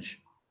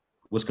marriage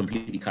was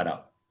completely cut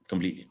out,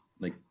 completely,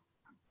 like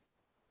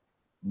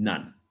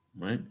none,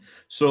 right?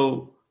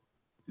 So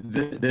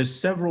there's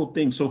several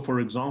things. So for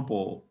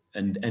example,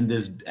 and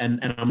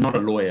I'm not a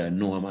lawyer,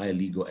 nor am I a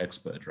legal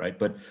expert, right?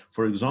 But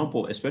for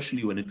example,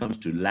 especially when it comes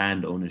to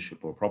land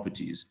ownership or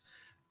properties,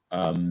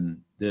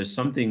 there's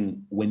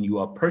something when you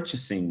are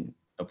purchasing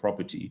a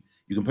property,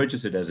 you can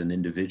purchase it as an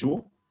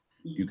individual,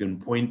 you can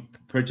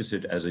purchase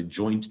it as a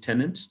joint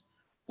tenant,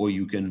 or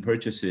you can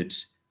purchase it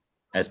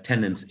as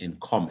tenants in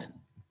common.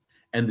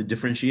 And the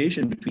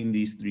differentiation between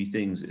these three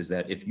things is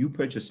that if you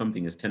purchase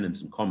something as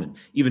tenants in common,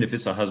 even if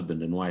it's a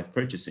husband and wife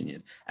purchasing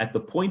it, at the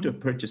point of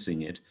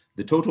purchasing it,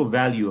 the total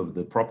value of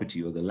the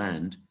property or the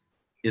land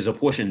is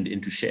apportioned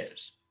into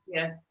shares.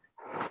 Yeah.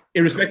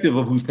 Irrespective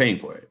of who's paying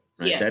for it.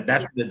 Right? Yeah.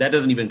 That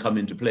doesn't even come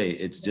into play.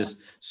 It's just,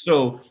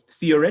 so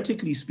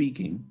theoretically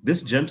speaking,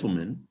 this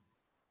gentleman,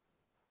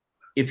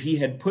 if he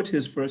had put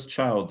his first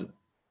child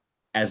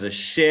as a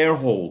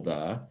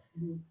shareholder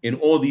in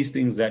all these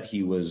things that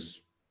he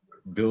was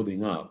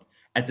building up,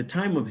 at the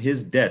time of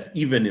his death,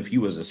 even if he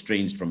was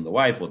estranged from the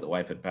wife or the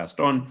wife had passed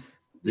on,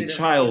 the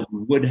child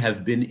would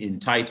have been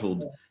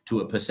entitled to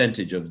a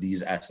percentage of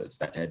these assets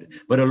that had,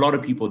 but a lot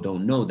of people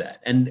don't know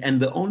that. And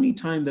the only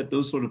time that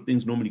those sort of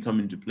things normally come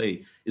into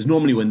play is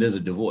normally when there's a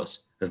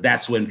divorce, because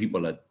that's when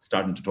people are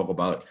starting to talk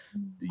about,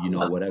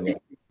 whatever.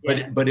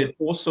 But it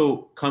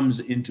also comes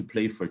into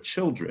play for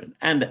children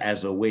and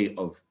as a way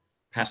of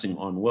passing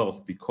on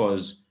wealth,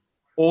 because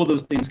all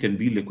those things can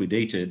be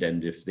liquidated,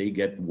 and if they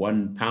get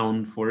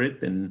 £1 for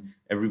it, then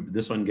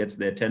this one gets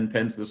their 10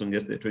 pence, this one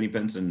gets their 20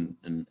 pence,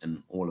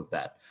 and all of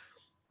that.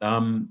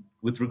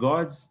 With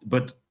regards,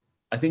 but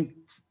I think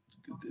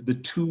the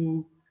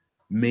two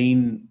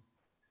main,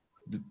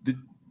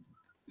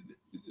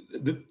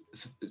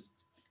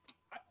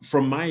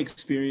 from my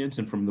experience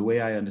and from the way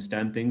I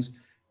understand things,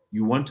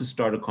 you want to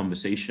start a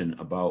conversation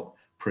about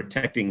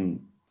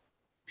protecting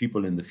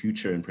people in the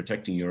future and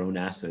protecting your own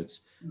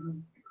assets.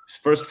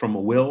 First from a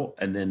will,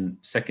 and then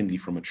secondly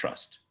from a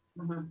trust.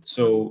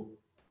 So,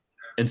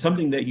 and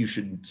something that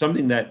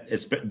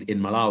in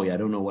Malawi, I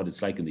don't know what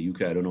it's like in the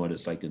UK, I don't know what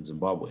it's like in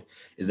Zimbabwe,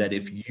 is that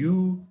if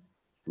you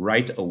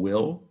write a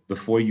will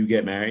before you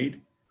get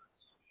married,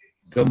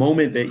 the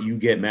moment that you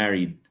get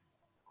married,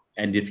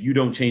 and if you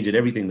don't change it,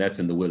 everything that's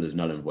in the will is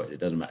null and void. It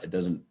doesn't matter.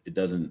 It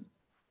doesn't.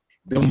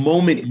 The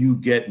moment you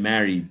get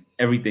married,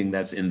 everything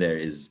that's in there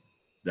is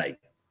like,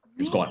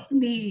 it's gone.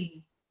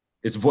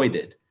 It's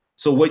voided.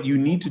 So what you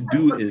need to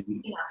do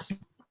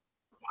is,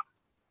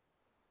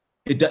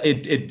 it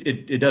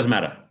doesn't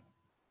matter.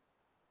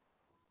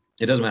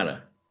 It doesn't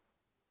matter.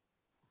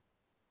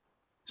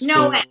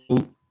 No way.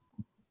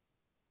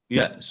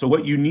 Yeah. So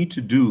what you need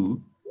to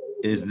do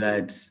is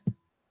that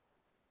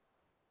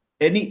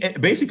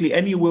basically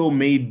any will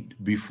made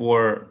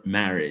before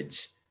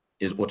marriage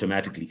is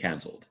automatically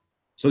canceled.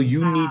 So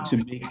you need to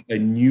make a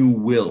new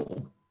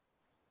will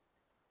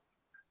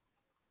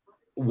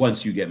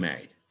once you get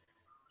married.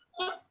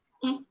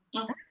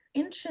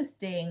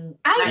 Interesting.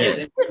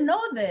 I didn't know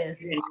this.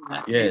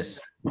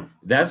 Yes.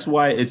 That's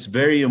why it's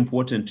very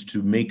important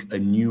to make a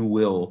new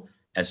will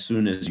as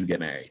soon as you get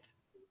married.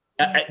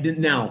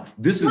 Now,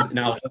 this is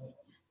now.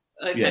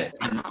 Okay.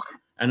 Yeah.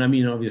 And I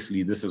mean,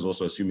 obviously, this is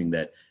also assuming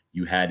that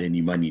you had any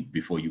money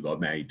before you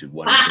got married to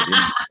one.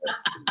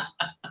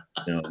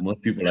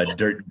 Most people are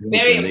dirt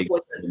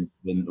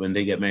when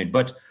they get married.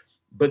 But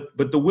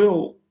the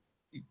will,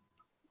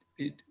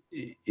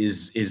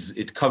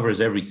 it covers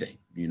everything.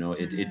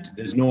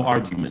 There's no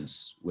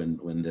arguments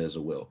when there's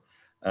a will.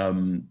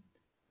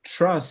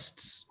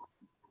 Trusts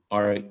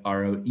are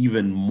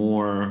even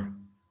more.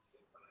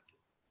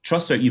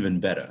 Trusts are even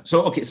better.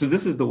 So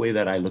this is the way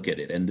that I look at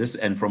it,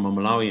 and from a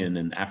Malawian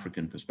and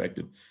African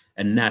perspective.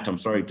 And Nat, I'm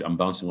sorry, I'm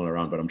bouncing all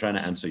around, but I'm trying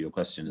to answer your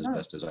question as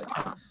best as I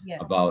can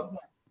about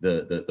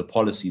the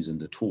policies and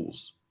the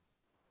tools.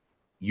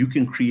 You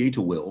can create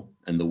a will,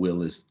 and the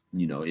will is,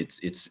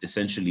 it's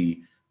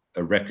essentially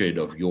a record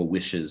of your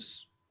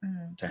wishes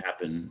to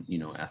happen,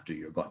 after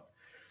you're gone.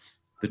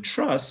 The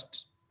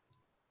trust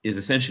is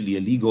essentially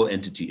a legal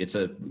entity.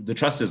 The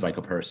trust is like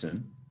a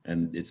person,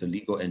 and it's a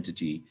legal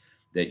entity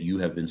that you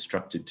have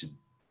instructed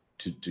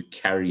to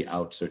carry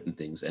out certain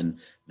things. And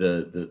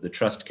the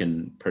trust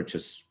can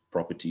purchase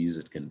properties,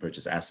 it can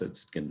purchase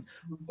assets, it can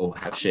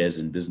have shares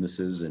in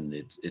businesses, and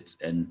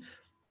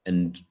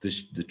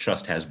the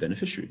trust has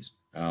beneficiaries.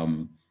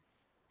 And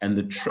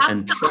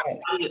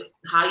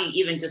how you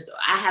even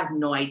I have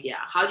no idea.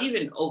 How do you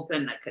even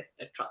open like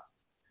a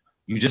trust?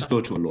 You just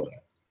go to a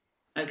lawyer.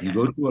 Okay. You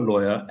go to a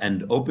lawyer,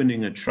 and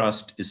opening a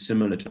trust is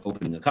similar to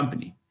opening a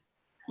company.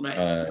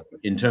 Right.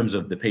 In terms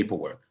of the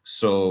paperwork.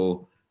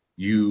 So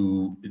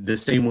the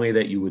same way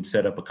that you would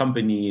set up a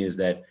company is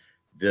that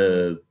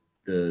the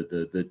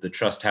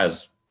trust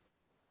has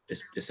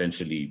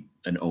essentially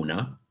an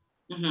owner,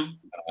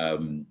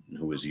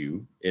 who is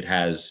you. It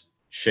has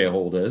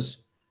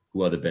shareholders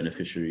who are the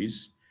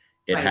beneficiaries.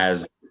 It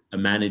has a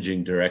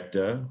managing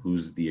director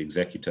who's the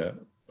executor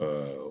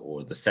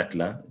or the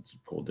settler. It's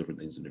called different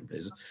things in different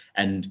places.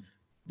 And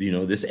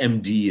this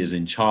MD is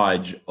in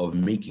charge of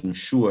making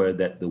sure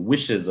that the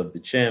wishes of the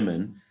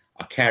chairman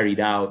are carried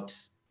out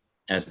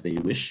as they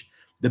wish.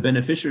 The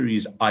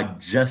beneficiaries are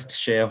just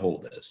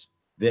shareholders.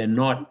 They're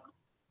not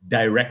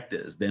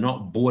directors. They're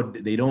not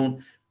board. They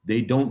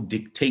don't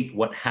dictate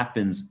what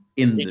happens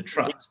in the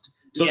trust.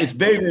 So it's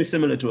very, very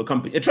similar to a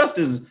company. A trust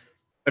is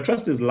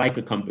like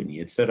a company.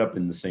 It's set up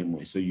in the same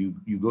way. So you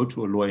go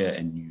to a lawyer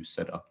and you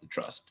set up the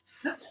trust.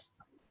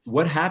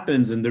 What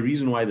happens, and the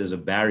reason why there's a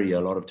barrier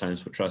a lot of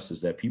times for trust,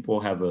 is that people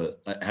have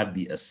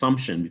the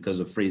assumption, because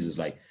of phrases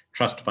like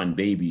trust fund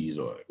babies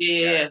or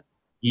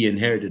he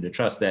inherited a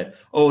trust, that,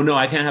 oh no,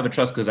 I can't have a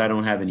trust because I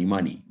don't have any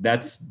money.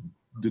 That's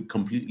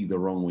completely the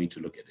wrong way to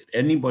look at it.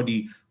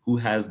 Anybody who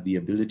has the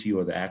ability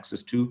or the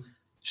access to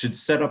should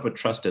set up a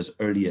trust as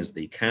early as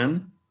they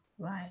can.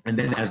 Right. And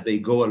then as they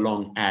go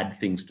along, add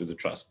things to the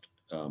trust.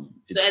 So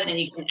as in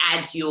you can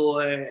add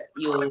your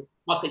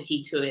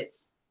property to it.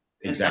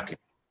 Exactly.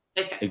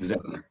 Okay.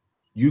 Exactly.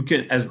 You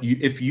can,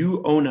 if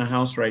you own a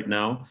house right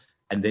now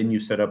and then you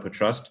set up a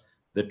trust,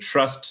 the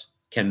trust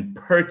can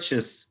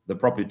purchase the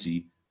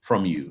property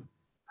from you,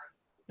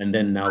 and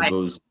then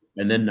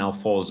now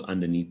falls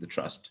underneath the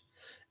trust.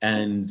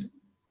 And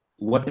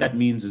what that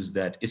means is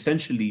that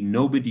essentially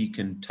nobody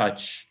can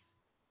touch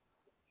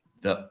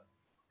the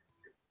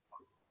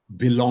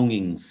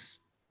belongings.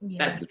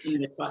 That's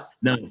in the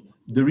trust. Now,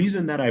 the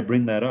reason that I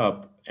bring that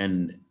up,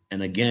 and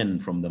again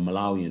from the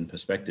Malawian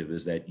perspective,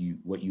 is that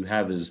what you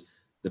have is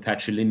the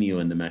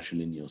patrilineal and the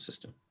matrilineal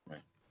system,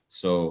 right?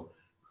 So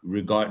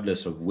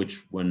regardless of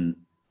which one,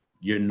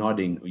 you're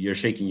nodding, you're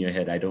shaking your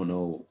head. I don't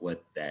know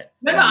what that.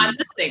 No, I'm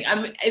listening.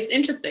 It's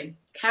interesting.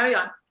 Carry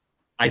on.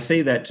 I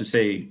say that to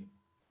say,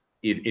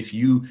 if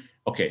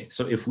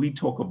we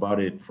talk about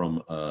it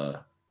from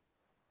a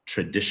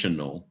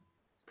traditional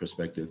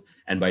perspective,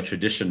 and by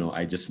traditional,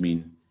 I just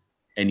mean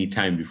any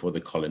time before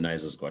the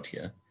colonizers got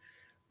here.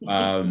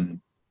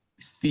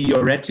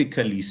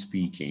 Theoretically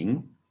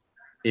speaking,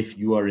 if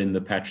you are in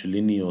the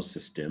patrilineal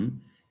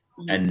system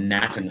and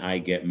Nat and I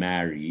get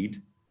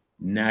married,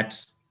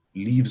 Nat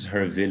leaves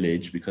her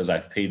village because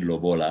I've paid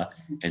lobola,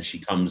 and she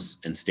comes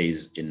and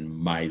stays in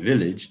my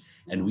village,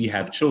 and we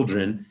have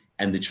children,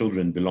 and the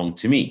children belong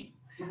to me.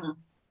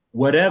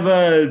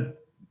 Whatever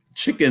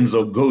chickens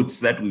or goats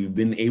that we've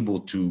been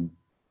able to,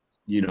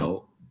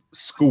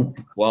 scoop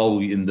while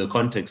we in the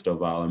context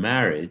of our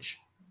marriage,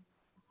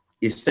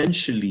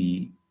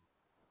 essentially,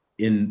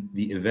 in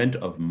the event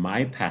of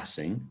my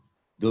passing,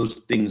 those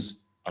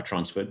things are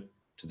transferred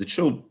to the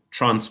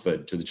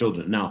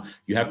children. Now,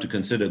 you have to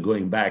consider,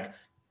 going back,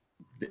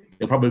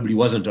 there probably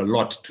wasn't a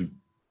lot to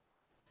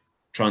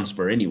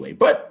transfer anyway.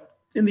 But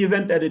in the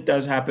event that it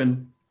does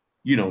happen,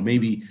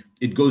 maybe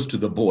it goes to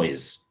the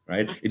boys,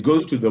 right? It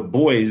goes to the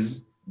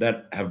boys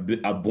that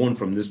are born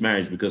from this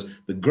marriage, because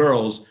the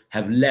girls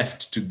have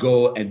left to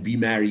go and be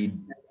married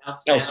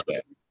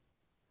elsewhere.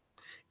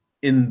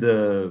 In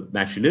the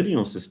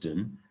matrilineal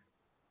system,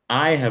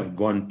 I have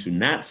gone to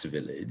Nat's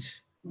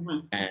village,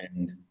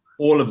 and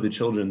all of the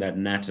children that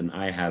Nat and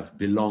I have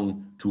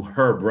belong to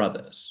her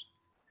brothers,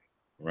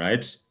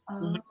 right?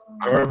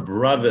 Her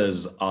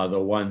brothers are the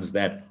ones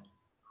that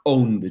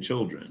own the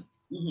children.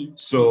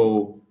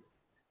 So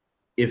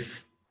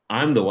if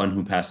I'm the one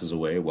who passes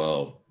away,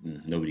 well,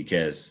 nobody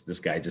cares. This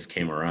guy just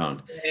came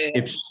around.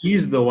 If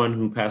she's the one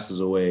who passes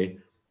away,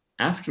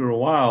 after a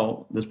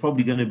while, there's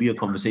probably going to be a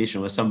conversation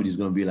where somebody's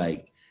going to be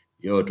like,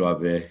 yo,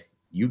 Twape,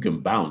 you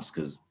can bounce,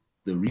 because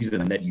the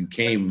reason that you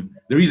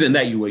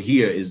were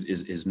here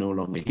is no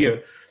longer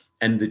here.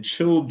 And the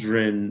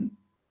children,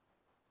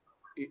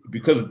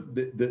 because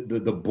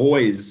the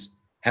boys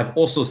have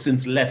also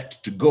since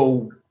left to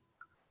go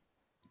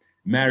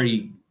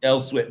marry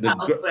elsewhere.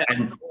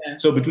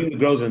 So between the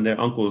girls and their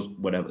uncles,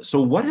 whatever.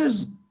 So what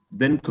has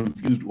then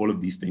confused all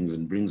of these things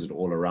and brings it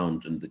all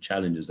around, and the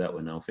challenges that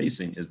we're now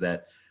facing, is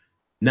that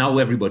now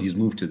everybody's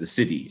moved to the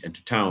city and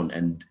to town,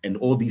 and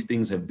all these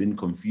things have been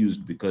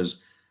confused because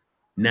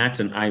Nat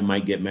and I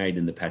might get married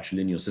in the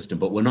patrilineal system,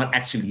 but we're not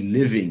actually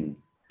living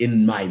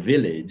in my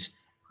village.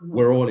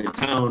 We're all in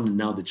town, and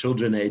now the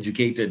children are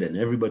educated and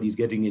everybody's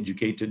getting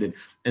educated.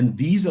 And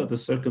these are the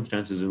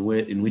circumstances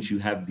in which you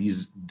have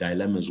these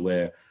dilemmas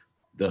where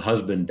the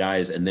husband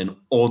dies and then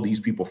all these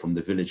people from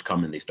the village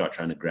come and they start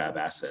trying to grab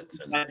assets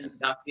and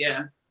stuff,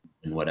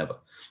 and whatever.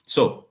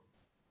 So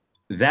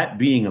that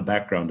being a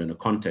background and a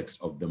context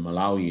of the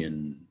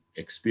Malawian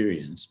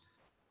experience,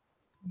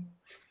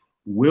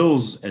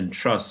 wills and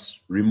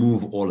trusts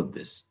remove all of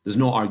this. There's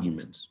no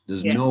argument.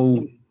 There's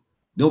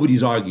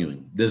nobody's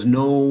arguing. There's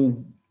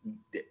no,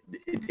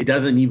 it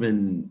doesn't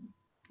even,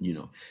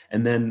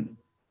 and then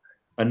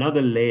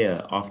another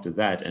layer after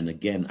that. And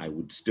again,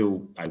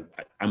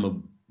 I'm a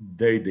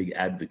very big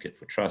advocate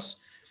for trusts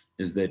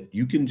is that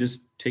you can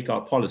just take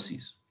out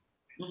policies.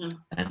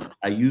 And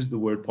I use the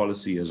word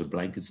policy as a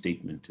blanket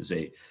statement to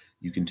say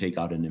you can take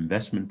out an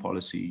investment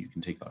policy, you can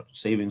take out a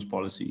savings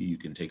policy, you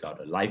can take out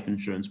a life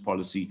insurance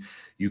policy,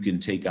 you can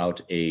take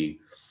out a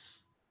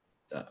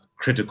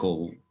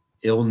critical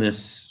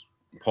illness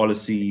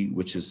policy,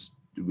 which is,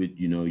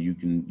 you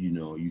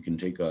can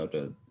take out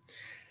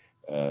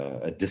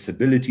a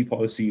disability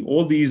policy,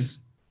 all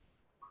these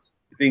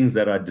things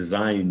that are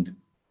designed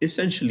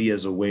essentially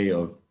as a way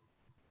of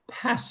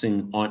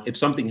passing on. If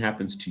something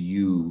happens to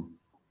you,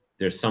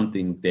 there's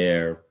something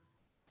there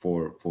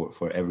for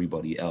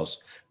everybody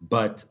else.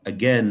 But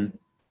again,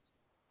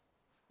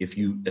 if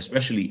you,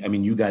 especially, I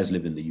mean, you guys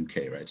live in the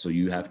UK, right? So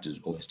you have to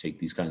always take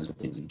these kinds of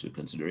things into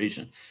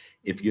consideration.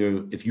 If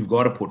you've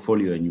got a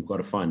portfolio and you've got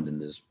a fund and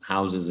there's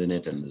houses in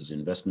it and there's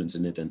investments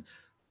in it, and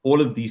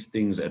all of these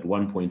things at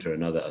one point or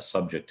another are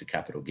subject to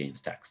capital gains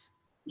tax.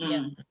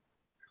 Yeah.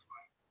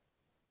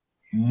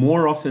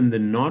 More often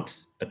than not,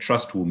 a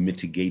trust will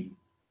mitigate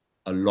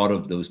a lot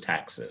of those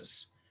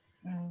taxes,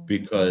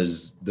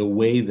 because the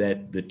way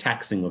that the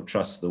taxing of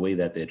trusts, the way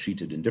that they're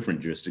treated in different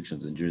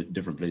jurisdictions and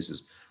different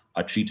places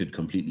are treated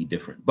completely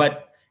different.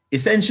 But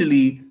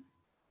essentially,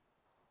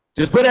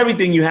 just put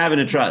everything you have in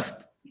a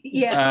trust.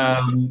 Yeah.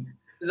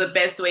 It's the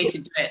best way to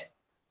do it.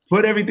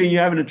 Put everything you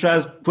have in a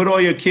trust. Put all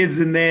your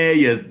kids in there.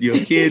 Your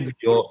kids,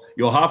 your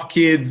half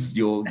kids,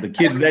 the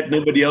kids that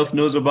nobody else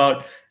knows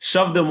about.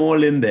 Shove them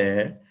all in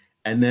there,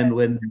 and then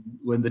when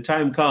the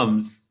time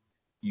comes,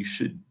 you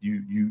should be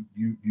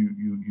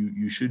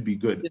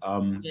good.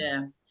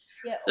 Yeah.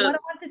 So, what I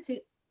wanted to.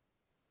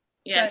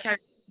 Yeah. So,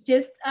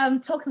 just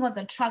talking about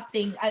the trust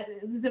thing,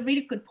 this is a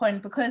really good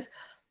point, because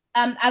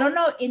I don't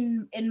know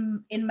in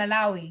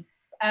Malawi,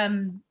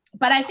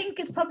 but I think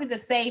it's probably the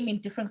same in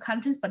different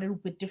countries, but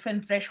with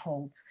different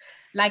thresholds.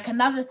 Like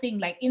another thing,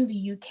 like in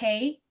the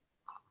UK,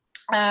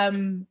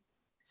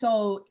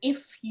 so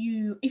if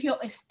your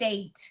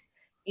estate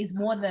is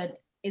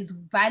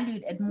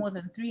valued at more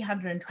than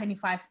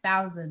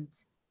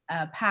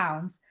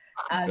 £325,000,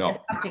 you're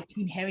subject to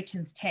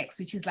inheritance tax,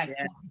 which is like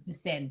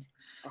 50%.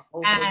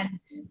 And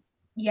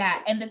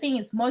the thing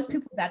is, most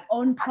people that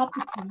own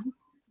property,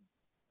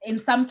 in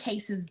some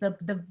cases,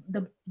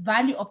 the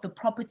value of the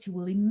property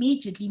will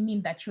immediately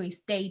mean that your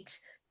estate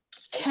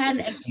can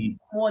exceed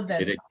more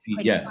than it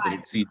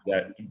exceeds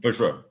that for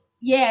sure.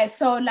 Yeah,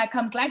 so like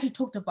I'm glad you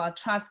talked about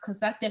trust, because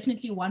that's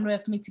definitely one way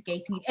of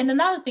mitigating it. And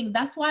another thing,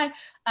 that's why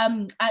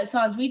I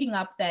was reading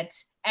up that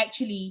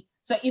actually,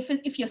 so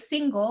if you're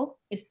single,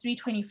 it's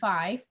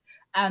 325,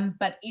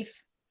 but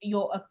if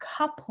you're a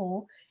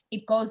couple,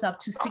 it goes up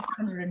to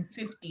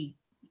 650,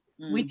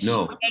 which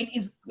again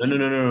is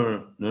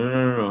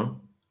no.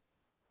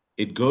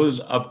 It goes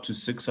up to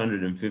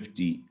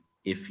 650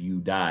 if you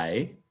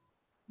die.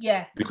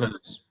 Yeah.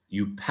 Because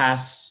you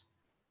pass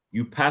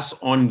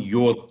on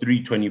your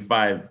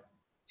 325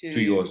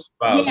 to your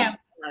spouse,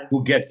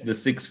 who gets the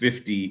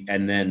 650,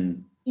 and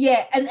then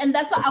and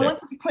that's why I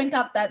wanted to point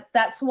out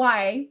that's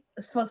why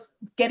for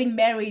getting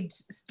married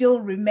still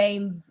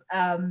remains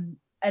an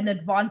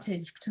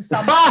advantage to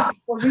some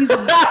for reasons.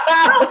 For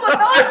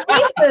those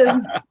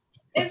reasons,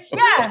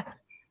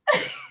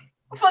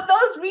 for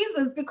those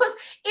reasons, because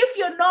if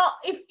you're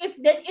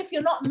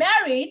not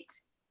married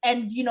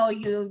and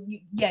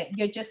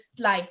you're just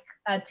like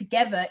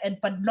together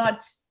but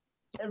not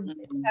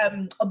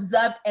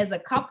observed as a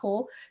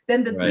couple,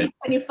 then the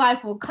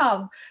 325 will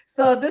come.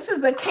 So this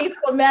is a case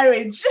for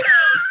marriage.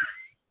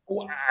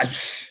 Well,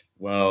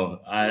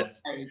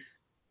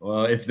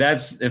 if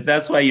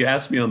that's why you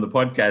asked me on the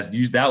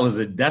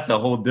podcast, that's a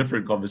whole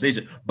different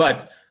conversation.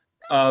 But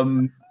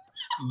I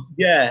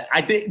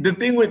think the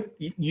thing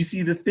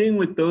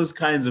with those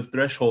kinds of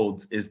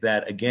thresholds is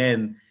that,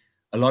 again,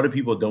 a lot of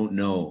people don't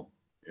know,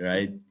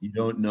 right? You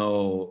don't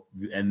know,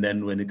 and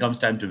then when it comes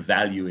time to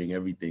valuing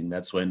everything,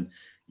 that's when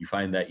you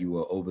find that you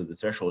were over the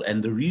threshold.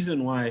 And the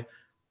reason why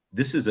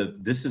this is a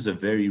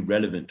very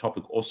relevant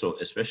topic also,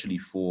 especially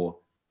for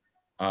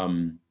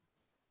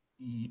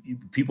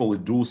people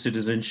with dual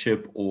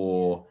citizenship,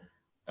 or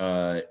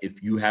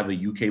if you have a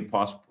UK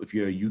passport, if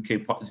you're a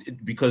UK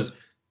passport, because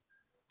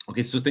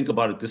okay, so think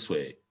about it this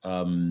way.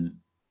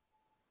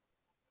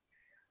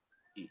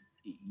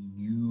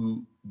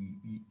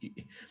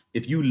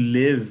 If you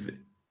live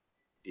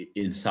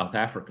in South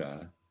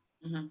Africa,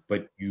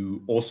 but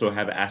you also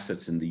have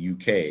assets in the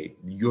UK,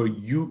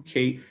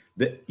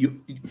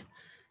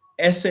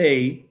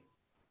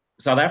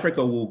 South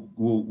Africa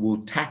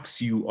will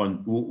tax you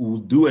will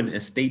do an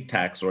estate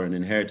tax or an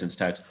inheritance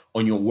tax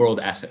on your world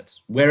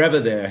assets, wherever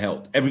they're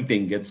held.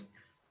 Everything gets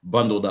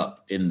bundled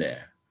up in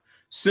there.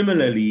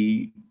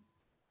 Similarly,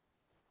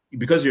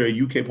 because you're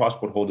a UK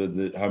passport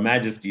holder, Her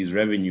Majesty's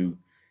revenue,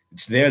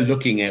 they're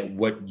looking at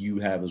what you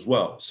have as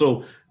well.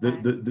 So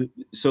the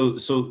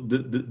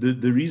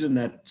reason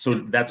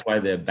that's why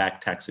there are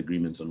back tax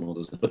agreements and all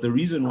those things. But the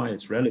reason why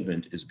it's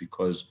relevant is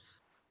because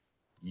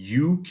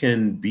you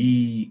can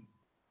be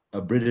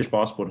a British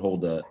passport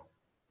holder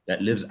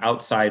that lives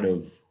outside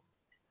of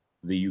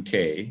the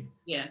UK.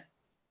 Yeah.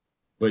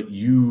 but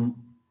you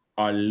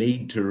are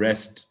laid to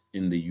rest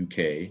in the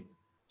UK,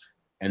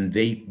 and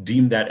they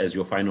deem that as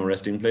your final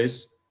resting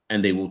place,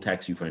 and they will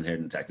tax you for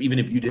inheritance tax, even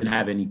if you didn't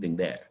have anything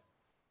there.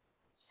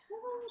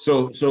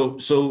 So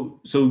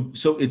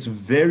it's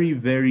very,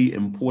 very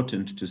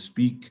important to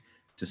speak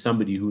to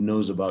somebody who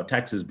knows about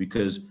taxes,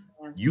 because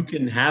you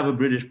can have a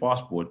British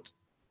passport,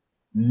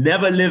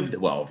 never lived,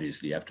 well,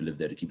 obviously you have to live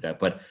there to keep that,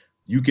 but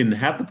you can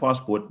have the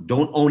passport,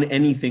 don't own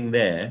anything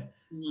there.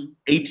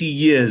 80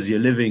 years you're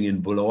living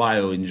in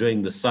Bulawayo,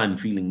 enjoying the sun,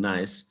 feeling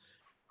nice.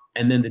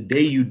 And then the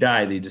day you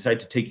die, they decide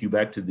to take you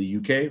back to the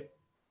UK.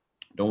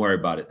 Don't worry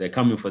about it. They're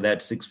coming for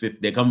that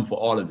 650. They're coming for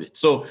all of it.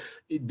 So,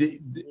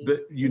 but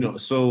you know,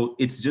 so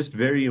it's just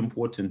very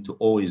important to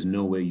always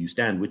know where you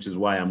stand, which is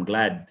why I'm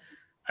glad.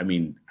 I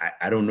mean,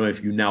 I don't know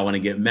if you now want to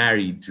get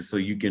married so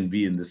you can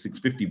be in the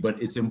 650,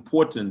 but it's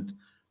important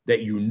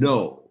that you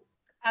know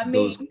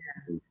those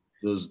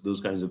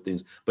kinds of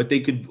things. But they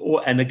could,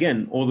 and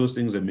again, all those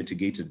things are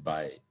mitigated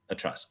by a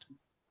trust.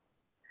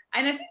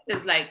 And I think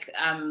there's like,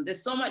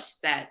 there's so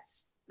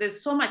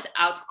much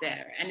out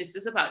there, and it's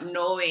just about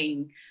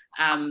knowing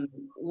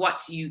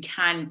what you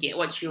can get,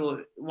 what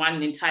you're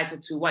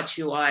entitled to, what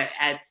you are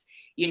at,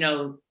 you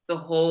know, the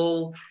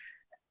whole,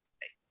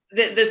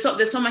 there's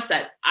so much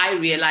that I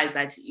realized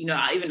that, you know,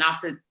 even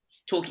after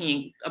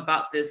talking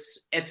about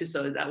this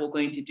episode that we're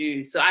going to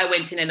do. So I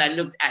went in and I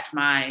looked at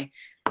my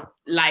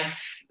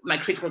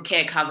critical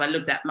care cover,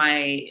 looked at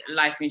my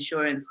life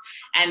insurance.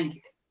 And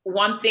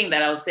one thing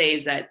that I'll say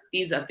is that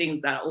these are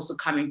things that are also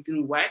coming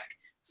through work.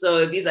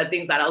 So these are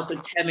things that are also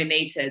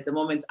terminated the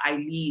moment I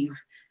leave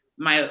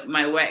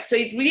my work. So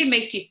it really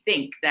makes you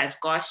think that,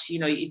 gosh, you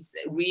know, it's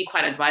really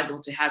quite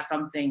advisable to have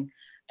something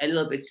a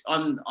little bit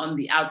on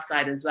the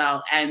outside as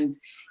well. And,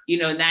 you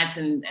know, Nat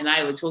and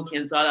I were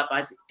talking as well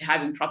about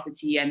having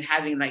property and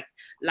having like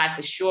life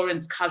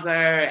assurance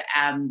cover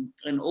and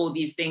all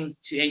these things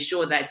to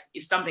ensure that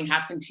if something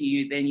happened to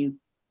you, then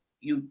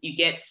you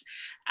get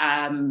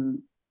a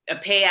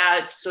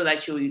payout so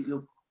that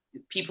your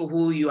people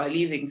who you are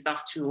leaving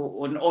stuff to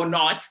or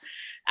not,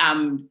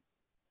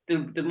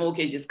 the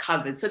mortgage is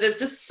covered. So there's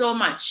just so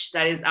much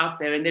that is out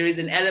there. And there is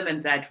an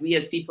element that we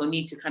as people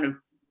need to kind of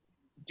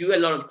do a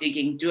lot of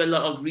digging, do a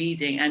lot of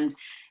reading, and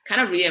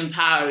kind of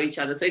re-empower each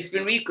other. So it's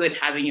been really good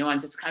having you on,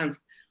 just kind of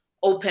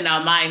open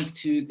our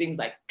minds to things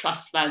like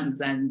trust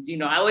funds. And, you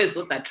know, I always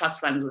thought that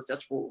trust funds was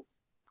just for,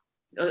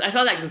 I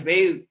felt like it was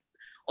very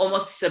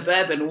almost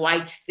suburban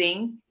white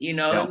thing, you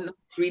know, Not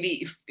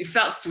really, it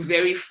felt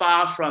very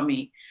far from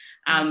me.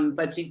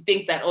 But you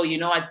think that, oh, you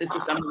know what, this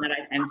is something that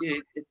I can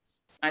do.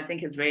 I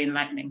think it's very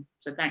enlightening.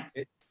 So thanks.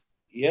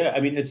 Yeah, I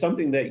mean, it's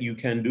something that you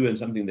can do and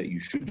something that you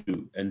should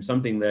do, and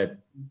something that,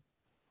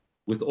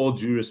 with all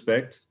due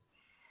respect,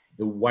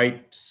 the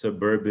white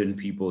suburban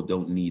people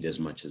don't need as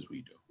much as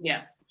we do.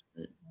 Yeah.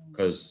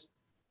 Because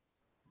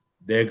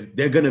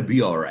they're gonna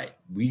be all right.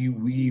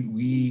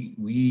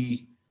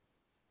 We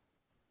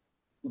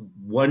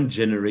one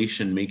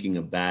generation making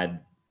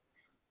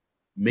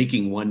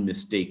one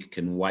mistake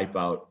can wipe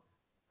out,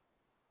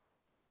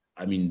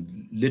 I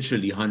mean,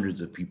 literally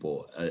hundreds of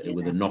people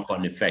with a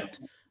knock-on effect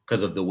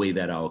because of the way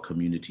that our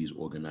communities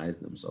organize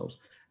themselves.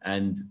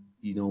 And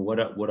you know what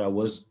I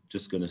was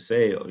just going to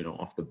say, you know,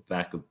 off the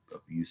back of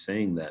you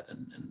saying that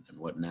and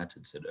what Nat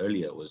had said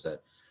earlier, was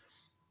that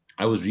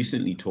I was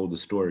recently told a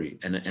story,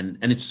 and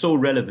it's so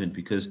relevant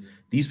because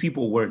these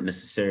people weren't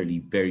necessarily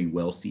very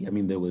wealthy. I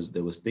mean, there was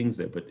things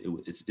there, but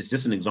it's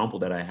just an example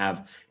that I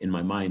have in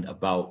my mind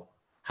about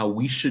how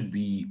we should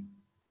be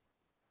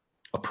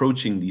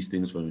approaching these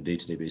things on a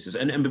day-to-day basis.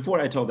 And before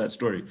I tell that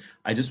story,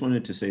 I just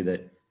wanted to say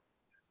that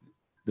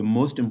the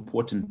most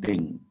important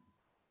thing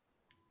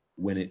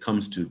when it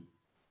comes to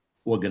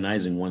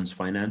organizing one's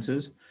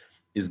finances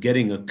is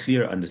getting a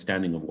clear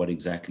understanding of what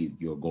exactly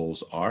your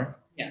goals are.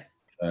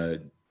 Yeah.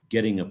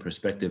 Getting a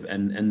perspective,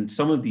 and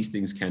some of these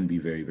things can be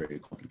very, very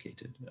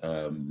complicated.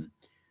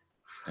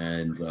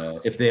 And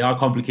if they are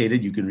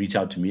complicated, you can reach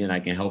out to me and I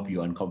can help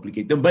you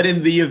uncomplicate them. But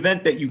in the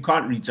event that you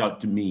can't reach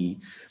out to me,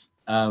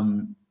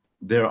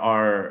 there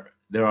are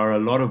a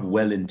lot of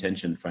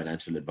well-intentioned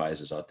financial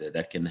advisors out there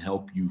that can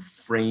help you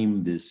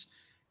frame this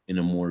in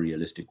a more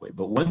realistic way.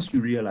 But once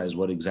you realize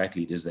what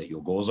exactly it is that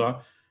your goals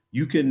are,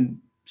 you can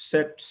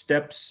set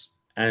steps.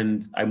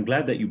 And I'm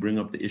glad that you bring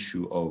up the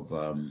issue of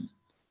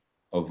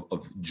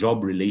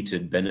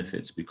job-related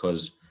benefits,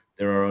 because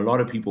there are a lot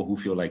of people who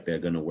feel like they're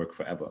going to work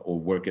forever or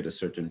work at a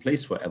certain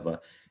place forever.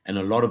 And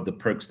a lot of the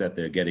perks that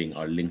they're getting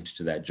are linked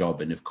to that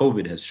job. And if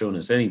COVID has shown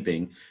us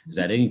anything, is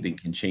that anything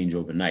can change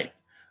overnight.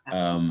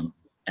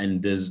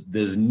 And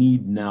there's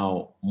need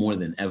now more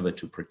than ever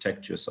to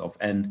protect yourself.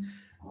 And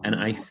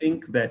I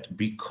think that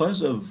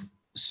because of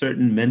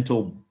certain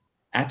mental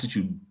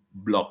attitude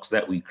blocks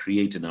that we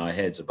create in our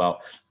heads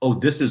about, oh,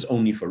 this is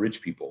only for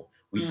rich people,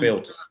 we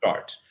fail to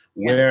start.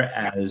 Yeah.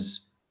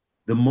 Whereas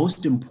the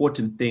most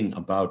important thing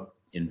about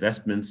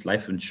investments,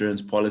 life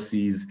insurance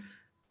policies,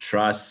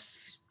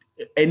 trusts,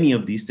 any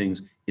of these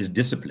things is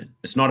discipline.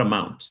 It's not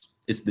amount,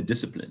 it's the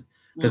discipline,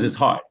 because it's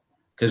hard.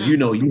 Because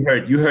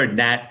you heard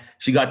Nat,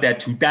 she got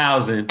that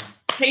 2,000.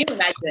 Can you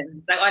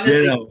imagine? Like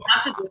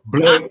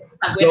honestly,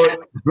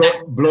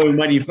 blowing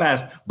money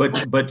fast.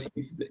 But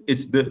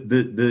it's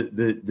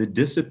the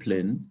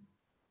discipline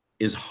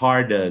is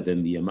harder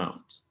than the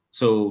amount.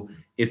 So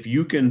if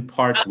you can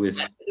part with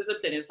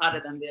discipline is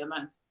harder than the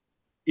amount.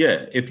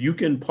 Yeah, if you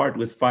can part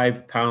with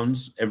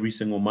 £5 every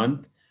single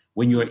month,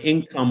 when your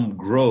income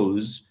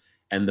grows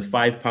and the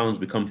 £5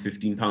 become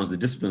 £15, the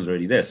discipline's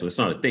already there. So it's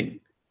not a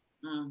thing.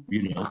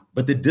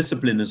 But the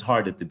discipline is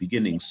hard at the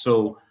beginning.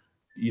 So,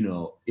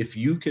 if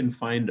you can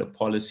find a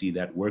policy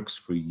that works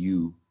for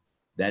you,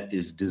 that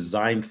is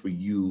designed for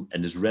you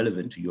and is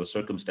relevant to your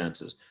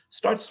circumstances,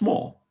 start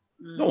small.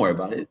 Don't worry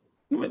about it.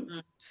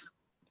 It's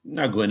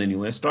not going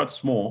anywhere. Start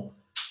small.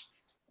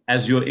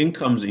 As your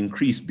incomes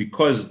increase,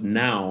 because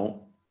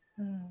now,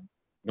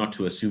 not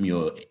to assume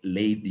your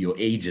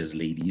ages,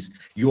 ladies,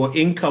 your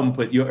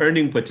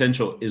earning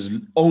potential is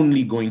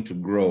only going to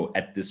grow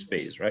at this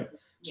phase, right?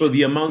 So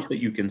the amounts that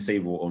you can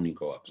save will only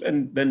go up.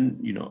 And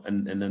then,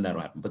 and then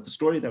that'll happen. But the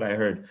story that I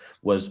heard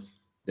was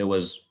there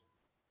was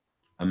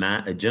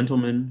a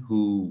gentleman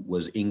who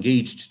was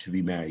engaged to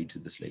be married to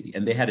this lady,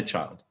 and they had a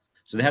child.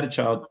 So they had a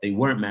child, they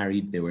weren't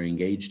married, they were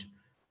engaged,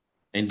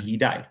 and he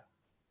died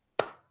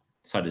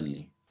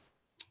suddenly.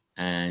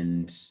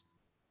 And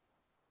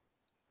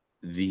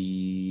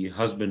the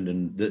husband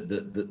and the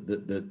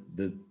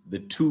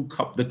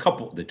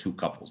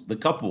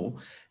couple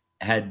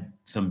had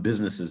some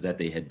businesses that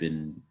they had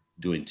been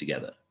doing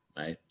together,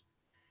 right?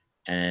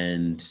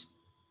 And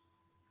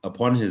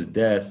upon his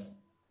death,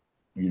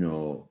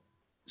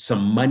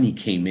 some money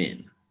came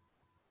in,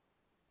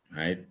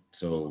 right?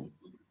 So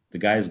the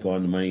guy's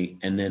gone, the money,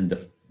 and then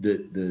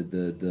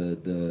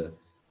the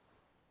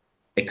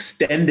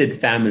extended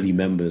family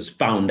members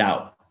found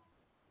out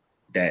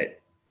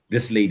that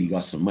this lady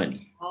got some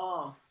money.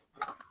 Oh.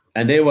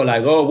 And they were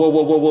like, oh,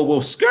 whoa,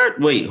 skirt.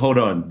 Wait, hold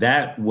on.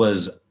 That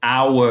was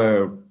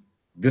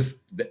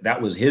that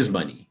was his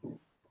money. And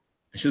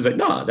she was like,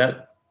 no,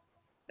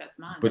 that's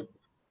mine. But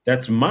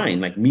that's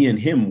mine. Like me and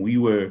him,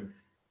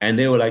 and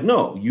they were like,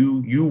 no,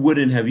 you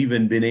wouldn't have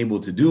even been able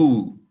to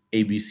do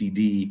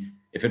ABCD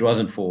if it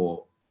wasn't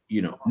for,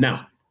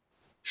 Now,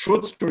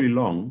 short story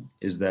long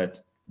is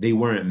that they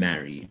weren't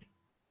married.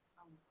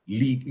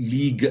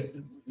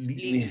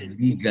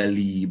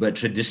 Legally, but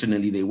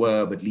traditionally they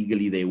were, but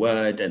legally they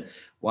weren't, and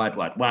what,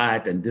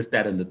 and this,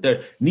 that, and the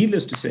third.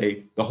 Needless to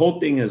say, the whole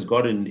thing has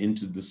gotten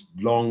into this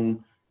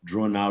long,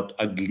 drawn-out,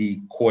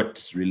 ugly,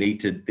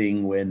 court-related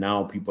thing where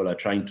now people are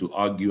trying to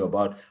argue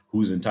about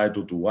who's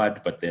entitled to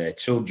what, but they're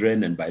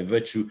children, and by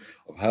virtue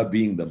of her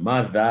being the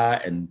mother,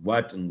 and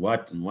what.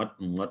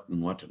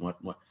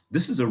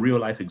 This is a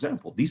real-life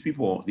example. These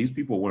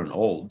people weren't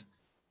old.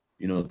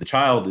 The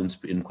child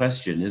in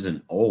question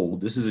isn't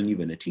old. This isn't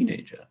even a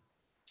teenager.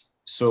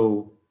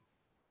 So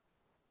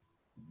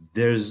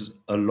there's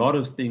a lot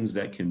of things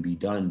that can be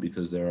done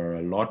because there are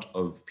a lot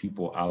of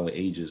people our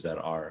ages that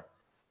are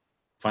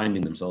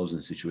finding themselves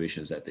in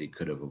situations that they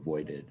could have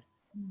avoided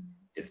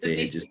if they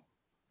had just.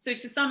 So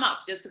to sum up,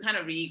 just to kind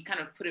of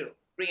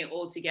bring it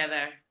all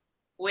together,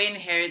 where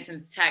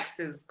inheritance tax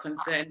is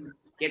concerned,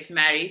 get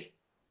married,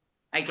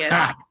 I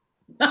guess.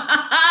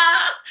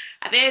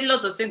 Are there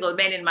lots of single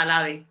men in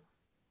Malawi?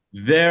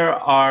 There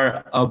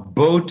are a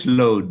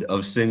boatload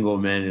of single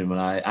men in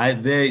Malawi.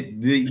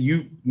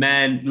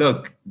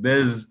 Look,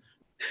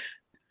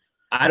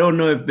 I don't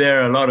know if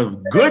there are a lot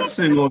of good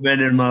single men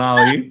in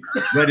Malawi,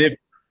 but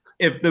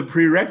if the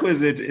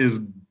prerequisite is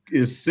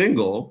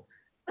single,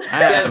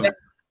 I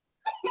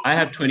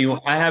have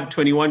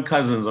 21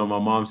 cousins on my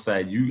mom's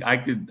side.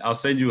 I'll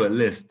send you a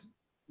list.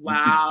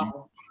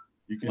 Wow.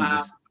 You can wow.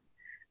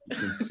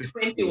 just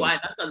 21,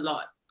 that's a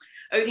lot.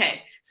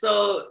 Okay,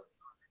 so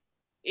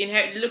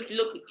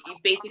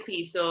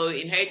basically, so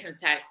inheritance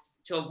tax,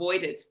 to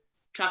avoid it,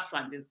 trust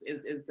fund is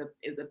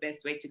the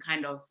best way to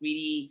kind of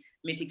really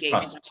mitigate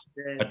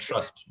a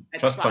trust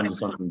fund is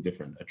something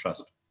different. A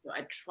trust,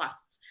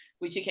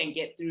 which you can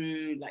get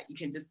through, like you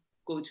can just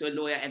go to a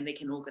lawyer and they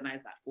can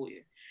organize that for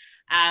you.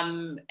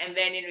 And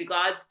then in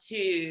regards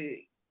to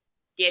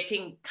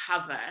getting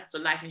cover, so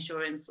life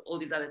insurance, all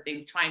these other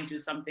things, try and do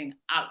something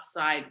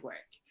outside work,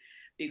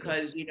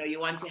 because yes, you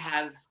want to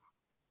have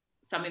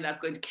something that's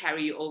going to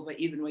carry you over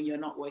even when you're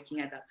not working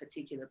at that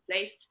particular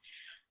place.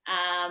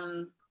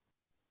 And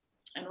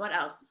what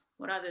else?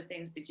 What other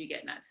things did you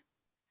get, Nat?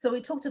 So we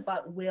talked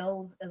about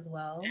wills as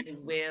well.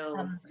 And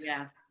wills,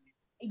 yeah.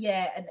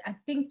 Yeah, and I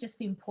think just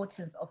the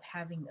importance of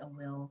having a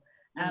will.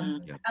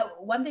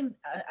 One thing,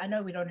 I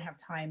know we don't have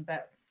time,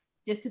 but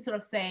just to sort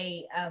of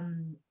say,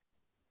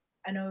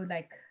 I know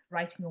like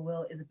writing a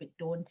will is a bit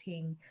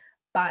daunting,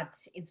 but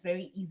it's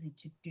very easy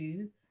to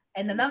do.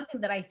 And another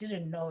thing that I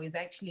didn't know is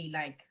actually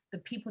like the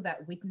people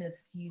that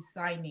witness you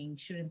signing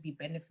shouldn't be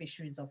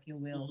beneficiaries of your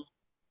will.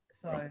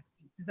 So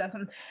that's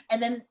one.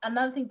 And then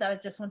another thing that I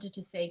just wanted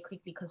to say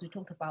quickly, because we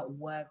talked about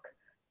work,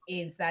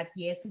 is that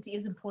yes, it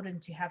is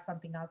important to have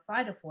something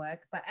outside of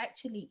work, but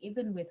actually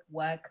even with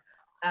work,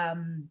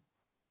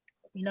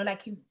 you know,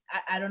 like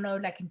I don't know,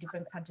 like in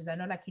different countries, I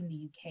know like in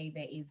the UK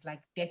there is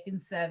like death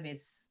in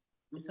service.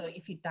 So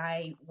if you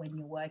die when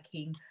you're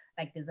working,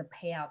 like there's a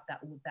payout that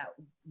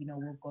you know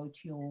will go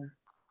to your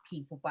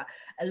people. But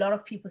a lot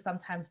of people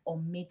sometimes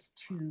omit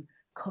to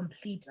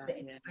complete the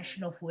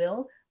expression of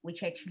will,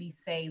 which actually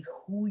says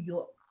who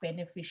your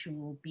beneficiary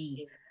will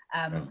be.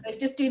 So it's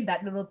just doing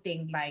that little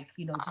thing, like,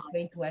 you know, just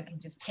going to work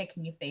and just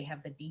checking if they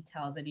have the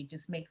details, and it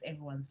just makes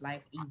everyone's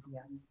life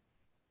easier.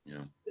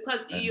 Yeah,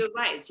 because you're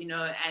right, you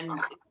know, and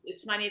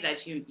it's funny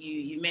that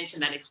you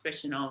mentioned that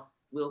expression of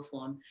will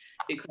form,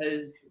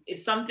 because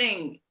it's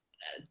something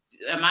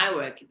at my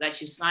work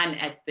that you sign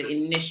at the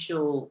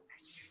initial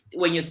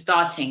when you're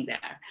starting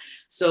there.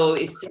 So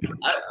it's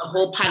a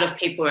whole pile of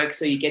paperwork,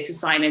 so you get to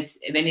sign it,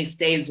 and then it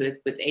stays with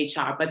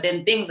HR. But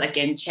then things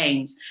again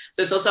change,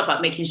 so it's also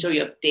about making sure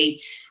you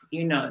update.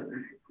 You know,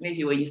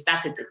 maybe when you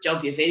started the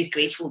job, you're very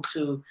grateful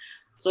to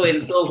so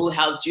and so who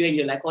helped you, and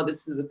you're like, oh,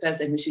 this is the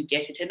person who should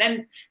get it. And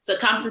then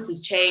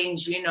circumstances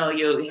change. You know,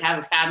 you have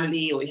a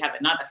family or you have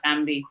another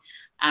family.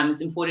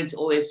 It's important to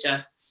always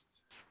just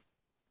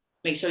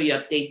make sure you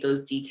update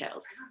those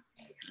details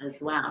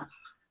as well.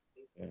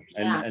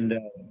 And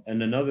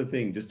another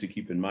thing just to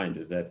keep in mind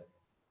is that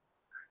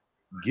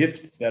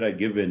gifts that are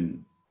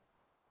given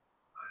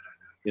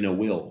in a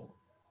will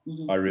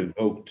are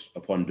revoked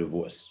upon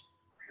divorce.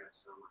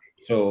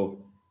 So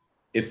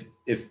if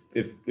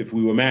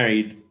we were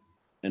married,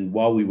 and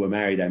while we were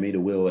married, I made a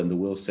will, and the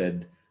will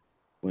said,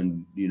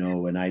 when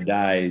I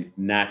die,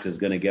 Nat is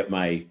going to get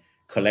my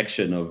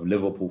collection of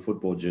Liverpool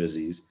football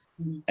jerseys,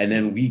 and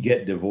then we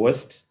get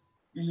divorced,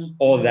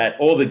 all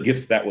the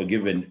gifts that were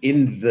given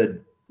in the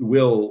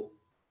will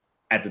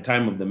at the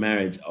time of the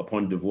marriage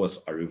upon divorce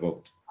are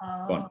revoked.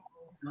 Gone.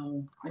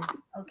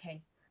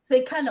 Okay. So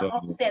it kind of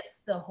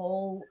offsets the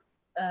whole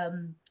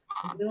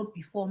will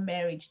before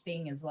marriage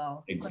thing as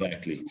well.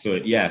 Exactly. So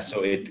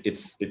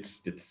it's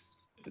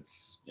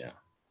yeah.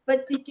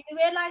 But did you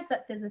realize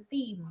that there's a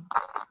theme?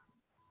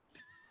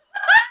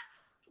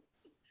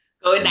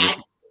 Go Nat.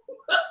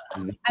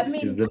 I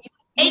mean,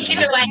 take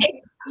it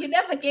away. You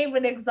never gave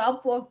an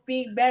example of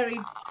being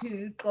married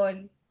to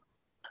God.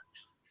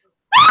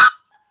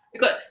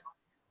 Good.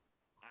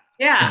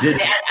 Yeah,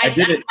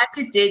 I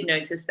actually did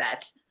notice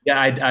that. Yeah,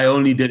 I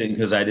only did it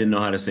because I didn't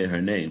know how to say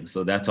her name,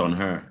 so that's on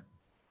her.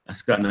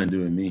 That's got nothing to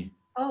do with me.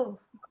 Oh,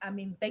 I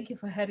mean, thank you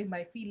for hurting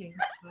my feelings.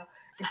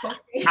 It's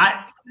okay.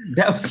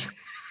 That was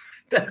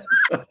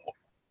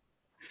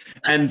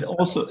and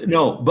also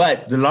no,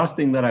 but the last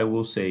thing that I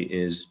will say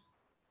is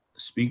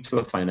speak to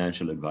a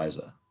financial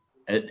advisor,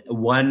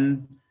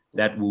 one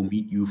that will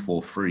meet you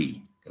for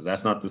free, because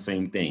that's not the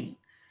same thing.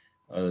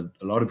 A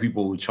lot of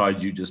people will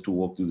charge you just to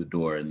walk through the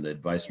door, and the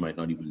advice might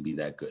not even be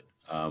that good.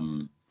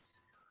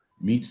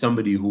 Meet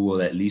somebody who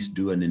will at least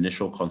do an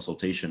initial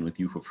consultation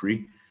with you for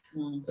free.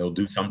 They'll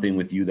do something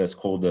with you that's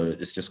called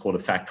it's just called a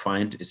fact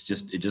find. It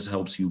just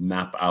helps you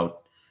map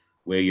out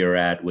where you're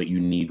at, what you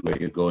need, where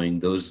you're going.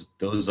 Those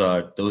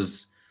are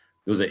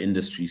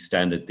industry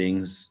standard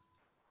things.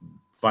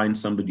 Find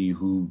somebody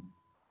who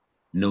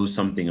knows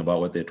something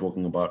about what they're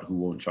talking about, who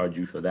won't charge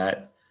you for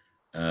that,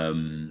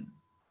 and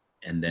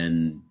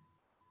then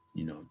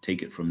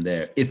take it from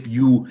there. If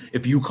you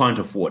can't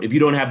afford, if you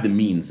don't have the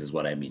means, is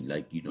what I mean.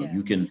 Like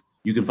you can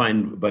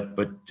find,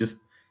 but just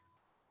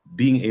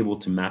being able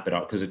to map it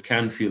out, because it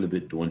can feel a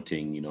bit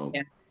daunting,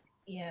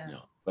 Yeah.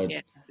 But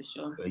for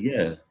sure. But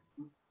yeah.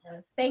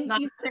 Thank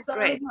you so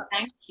much.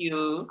 Thank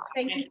you.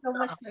 Thank you so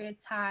much for your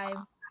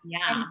time.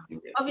 Yeah.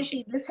 And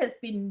obviously, this has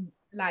been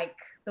like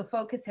the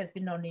focus has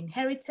been on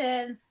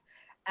inheritance.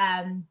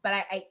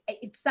 But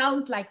it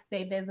sounds like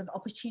there's an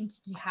opportunity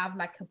to have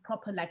like a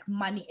proper like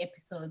money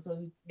episodes,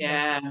 or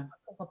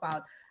talk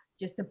about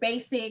just the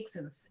basics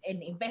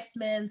and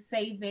investments,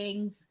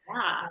 savings,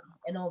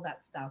 and all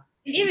that stuff.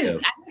 Even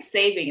I think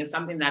saving is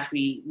something that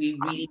we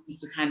really need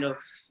to kind of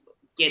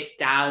get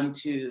down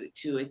to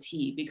a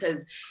T,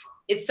 because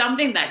it's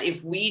something that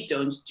if we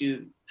don't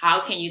do,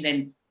 how can you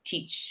then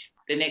teach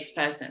the next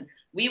person?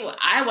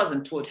 I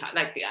wasn't taught how,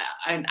 like,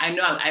 I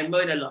know I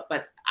moan a lot,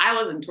 but I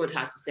wasn't taught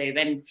how to save.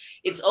 And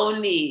it's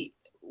only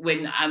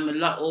when I'm a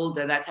lot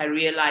older that I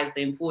realized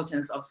the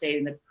importance of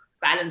saving, the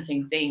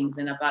balancing things,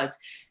 and about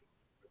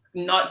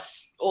not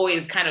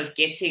always kind of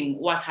getting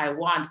what I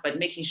want, but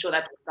making sure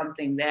that there's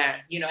something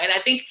there, And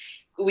I think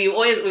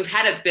we've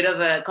had a bit of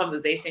a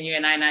conversation, you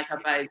and I, Nat,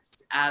 about,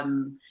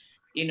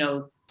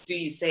 do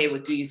you save or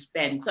do you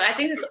spend? So I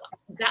think it's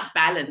that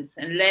balance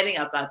and learning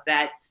about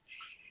that,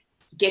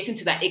 getting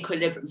to that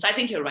equilibrium. So I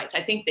think you're right.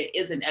 I think there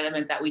is an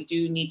element that we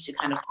do need to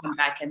kind of come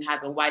back and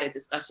have a wider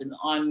discussion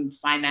on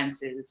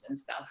finances and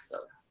stuff. So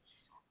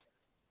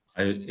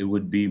it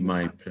would be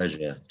my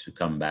pleasure to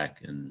come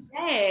back and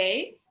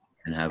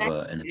have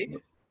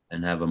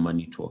a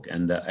money talk.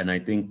 And I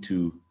think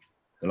the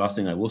last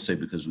thing I will say,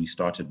 because we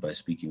started by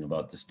speaking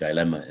about this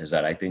dilemma, is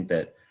that I think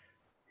that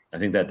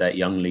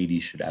young lady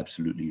should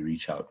absolutely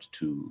reach out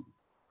to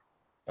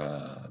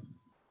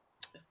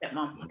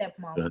stepmom.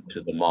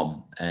 To the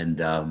mom, and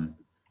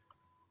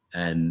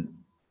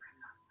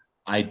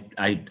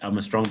I'm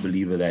a strong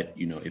believer that,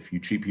 you know, if you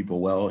treat people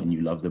well and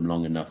you love them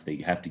long enough, they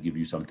have to give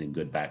you something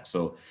good back.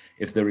 So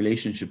if the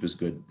relationship is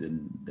good,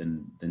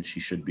 then she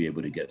should be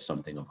able to get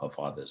something of her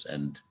father's.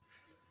 And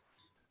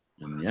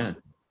yeah.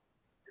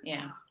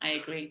 Yeah, I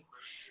agree.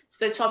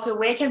 So Twape,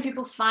 where can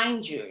people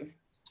find you?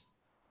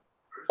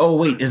 Oh,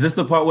 wait, is this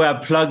the part where I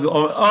plug?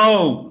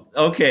 Oh,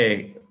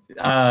 okay.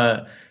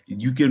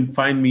 You can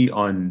find me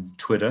on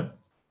Twitter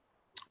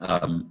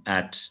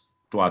at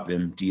Twape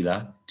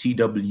Mtila,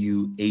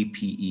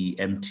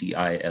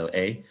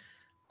 TWAPEMTILA,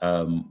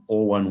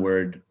 all one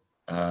word.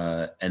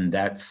 And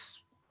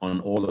that's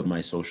on all of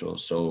my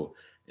socials. So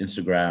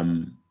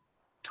Instagram,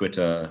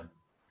 Twitter,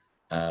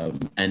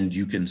 and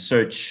you can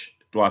search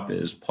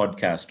Twape's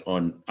podcast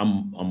I'm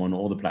on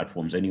all the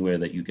platforms, anywhere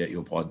that you get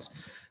your pods.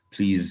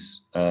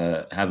 Please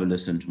have a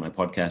listen to my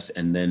podcast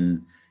and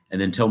then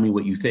tell me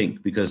what you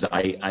think, because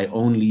I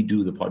only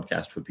do the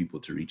podcast for people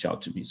to reach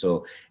out to me.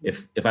 So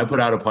if I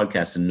put out a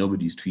podcast and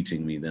nobody's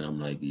tweeting me, then I'm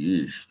like,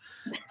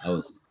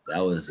 that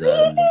was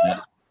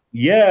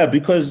yeah,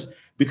 because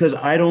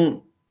I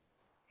don't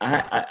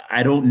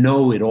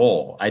know it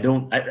all. I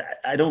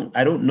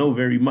don't know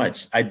very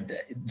much.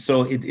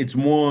 So it's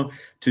more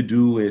to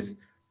do with,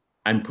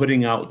 I'm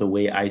putting out the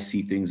way I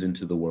see things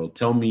into the world.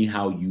 Tell me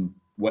how you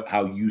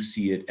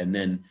see it, and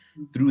then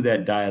through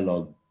that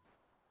dialogue,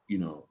 you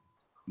know,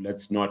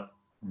 let's not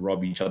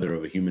rob each other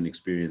of a human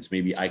experience.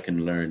 Maybe I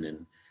can learn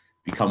and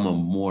become a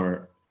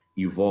more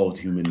evolved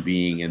human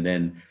being, and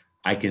then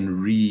I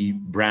can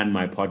rebrand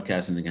my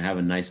podcast and I can have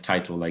a nice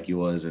title like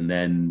yours, and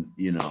then,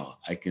 you know,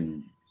 I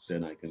can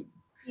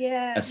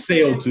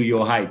assail to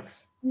your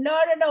heights. No.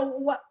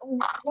 What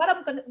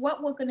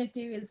we're gonna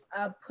do is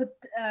put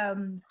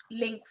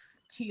links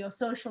to your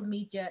social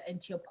media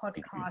and to your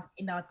podcast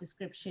in our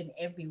description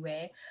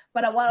everywhere.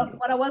 But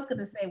what I was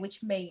gonna say,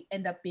 which may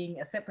end up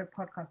being a separate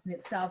podcast in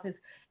itself, is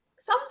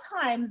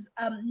sometimes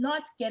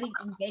not getting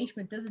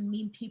engagement doesn't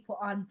mean people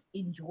aren't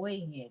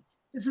enjoying it.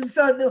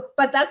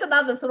 But that's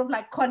another sort of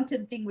like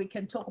content thing we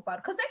can talk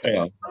about, because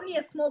actually only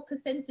a small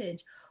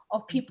percentage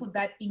of people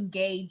that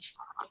engage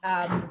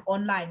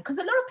online, because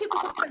a lot of people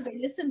sometimes they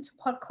listen to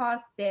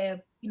podcasts, they're,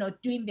 you know,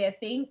 doing their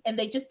thing, and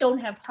they just don't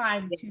have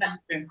time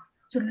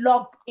to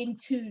log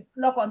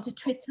onto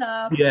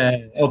Twitter.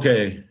 Yeah,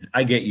 okay,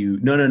 I get you.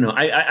 No.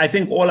 I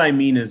think all I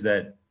mean is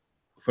that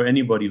for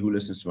anybody who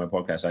listens to my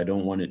podcast, I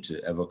don't want it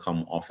to ever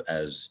come off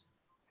as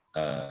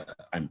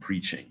I'm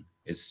preaching.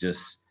 It's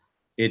just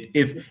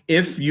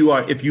if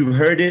you've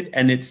heard it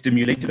and it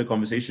stimulated a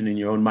conversation in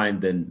your own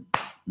mind, then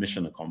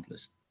mission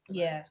accomplished.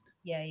 Yeah.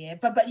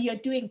 But you're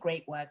doing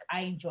great work. I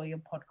enjoy your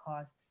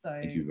podcast. So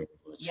thank you very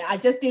much. Yeah, I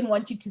just didn't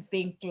want you to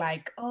think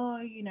like, oh,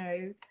 you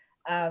know,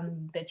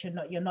 that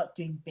you're not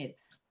doing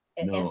bits.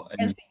 No,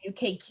 as the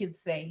UK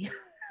kids say.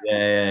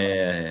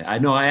 Yeah. I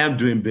know I am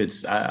doing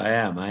bits. I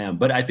am.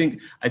 But I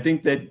think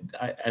that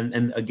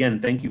and again,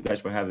 thank you guys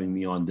for having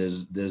me on.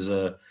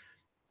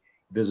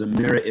 There's a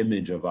mirror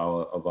image of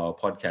our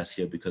podcast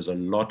here, because a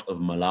lot of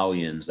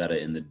Malawians that are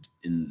in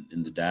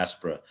the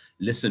diaspora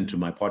listen to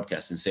my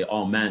podcast and say,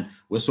 oh man,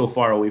 we're so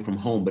far away from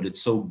home, but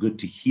it's so good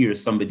to hear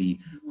somebody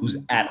who's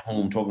at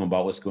home talking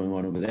about what's going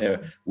on over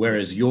there.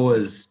 Whereas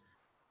yours,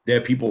 there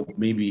are people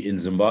maybe in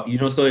Zimbabwe, you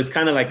know, so it's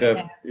kind of like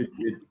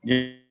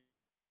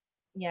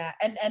yeah,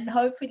 and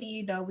hopefully,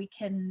 you know, we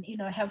can, you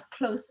know, have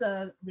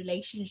closer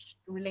relations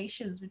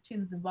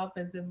between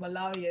Zimbabweans and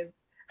Malawians,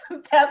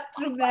 perhaps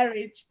through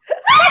marriage.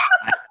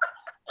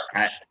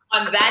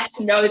 On that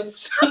note,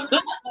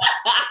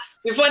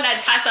 before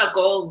Natasha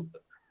goes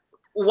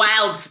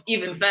wild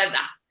even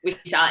further, we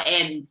shall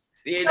end.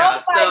 You know,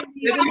 so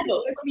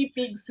just be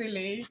being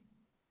silly.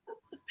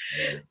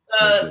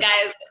 So,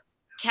 guys,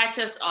 catch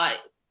us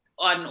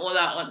on all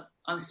our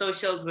on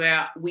socials,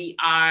 where we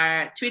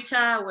are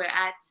Twitter, we're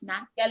at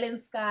Girl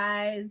in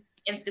Skies,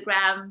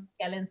 Instagram,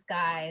 Girl in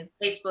Skies,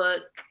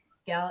 Facebook,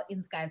 Girl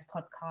in Skies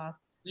podcast,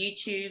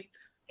 YouTube,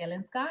 Girl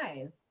in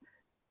Skies.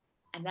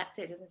 And that's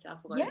it, isn't it?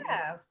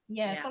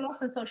 Yeah. Follow us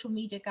on social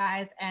media,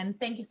 guys. And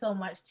thank you so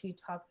much to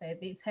Twape.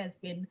 This has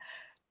been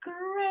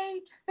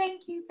great.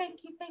 Thank you.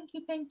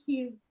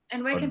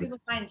 And where can people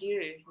find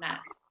you, Nat?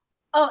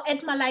 Oh,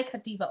 at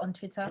Malaika Diva on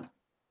Twitter.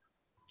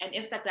 And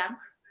Instagram?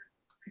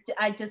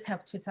 I just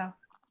have Twitter.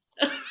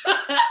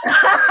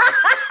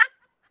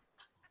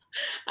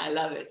 I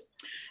love it.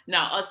 No,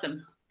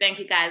 awesome. Thank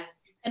you, guys.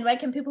 And where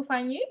can people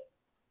find you?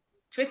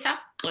 Twitter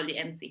or the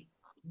NC.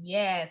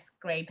 Yes,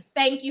 great.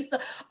 Thank you so.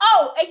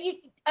 Oh, and you.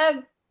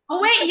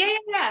 Oh wait,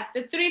 yeah.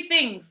 The 3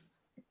 things.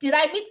 Did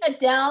I meet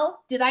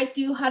Adele? Did I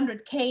do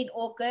 100K in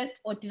August,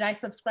 or did I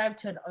subscribe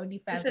to an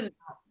OnlyFans? Listen,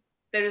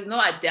 there is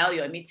no Adele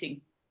you're meeting.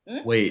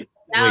 Wait.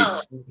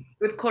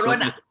 With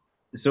Corona.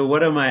 So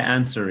what am I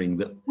answering?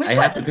 I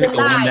have to pick the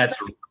one that's.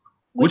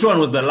 Which one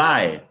was the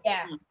lie?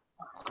 Yeah.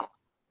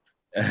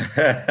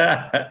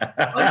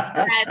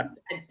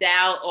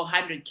 Adele or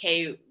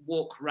 100K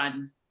walk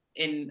run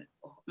in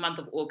month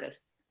of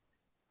August?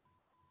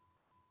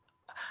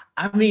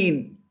 I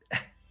mean,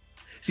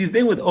 See, the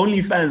thing with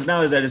OnlyFans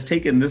now is that it's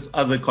taken this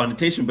other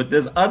connotation, but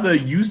there's other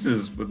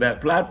uses for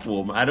that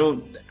platform. I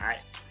don't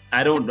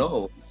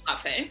know.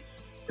 Okay.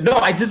 No,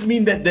 I just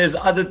mean that there's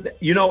other,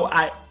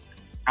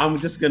 I'm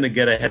just going to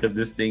get ahead of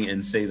this thing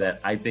and say that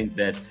I think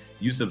that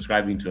you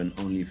subscribing to an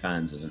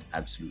OnlyFans is an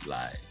absolute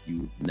lie.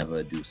 You would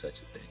never do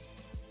such a thing.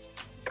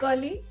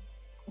 Golly?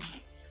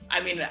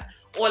 I mean,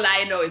 all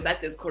I know is that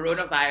there's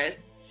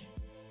coronavirus.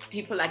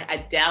 People like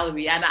Adele,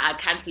 Rihanna are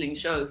canceling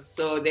shows.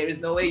 So there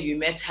is no way you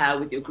met her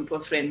with your group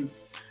of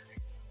friends.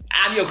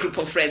 I'm your group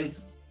of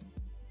friends.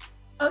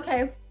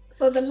 Okay.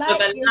 So the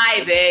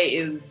lie there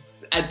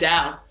is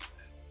Adele.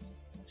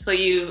 So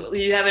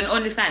you have an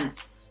OnlyFans.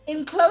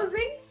 In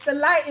closing, the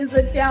lie is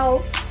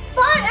Adele.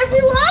 Bye,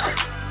 everyone.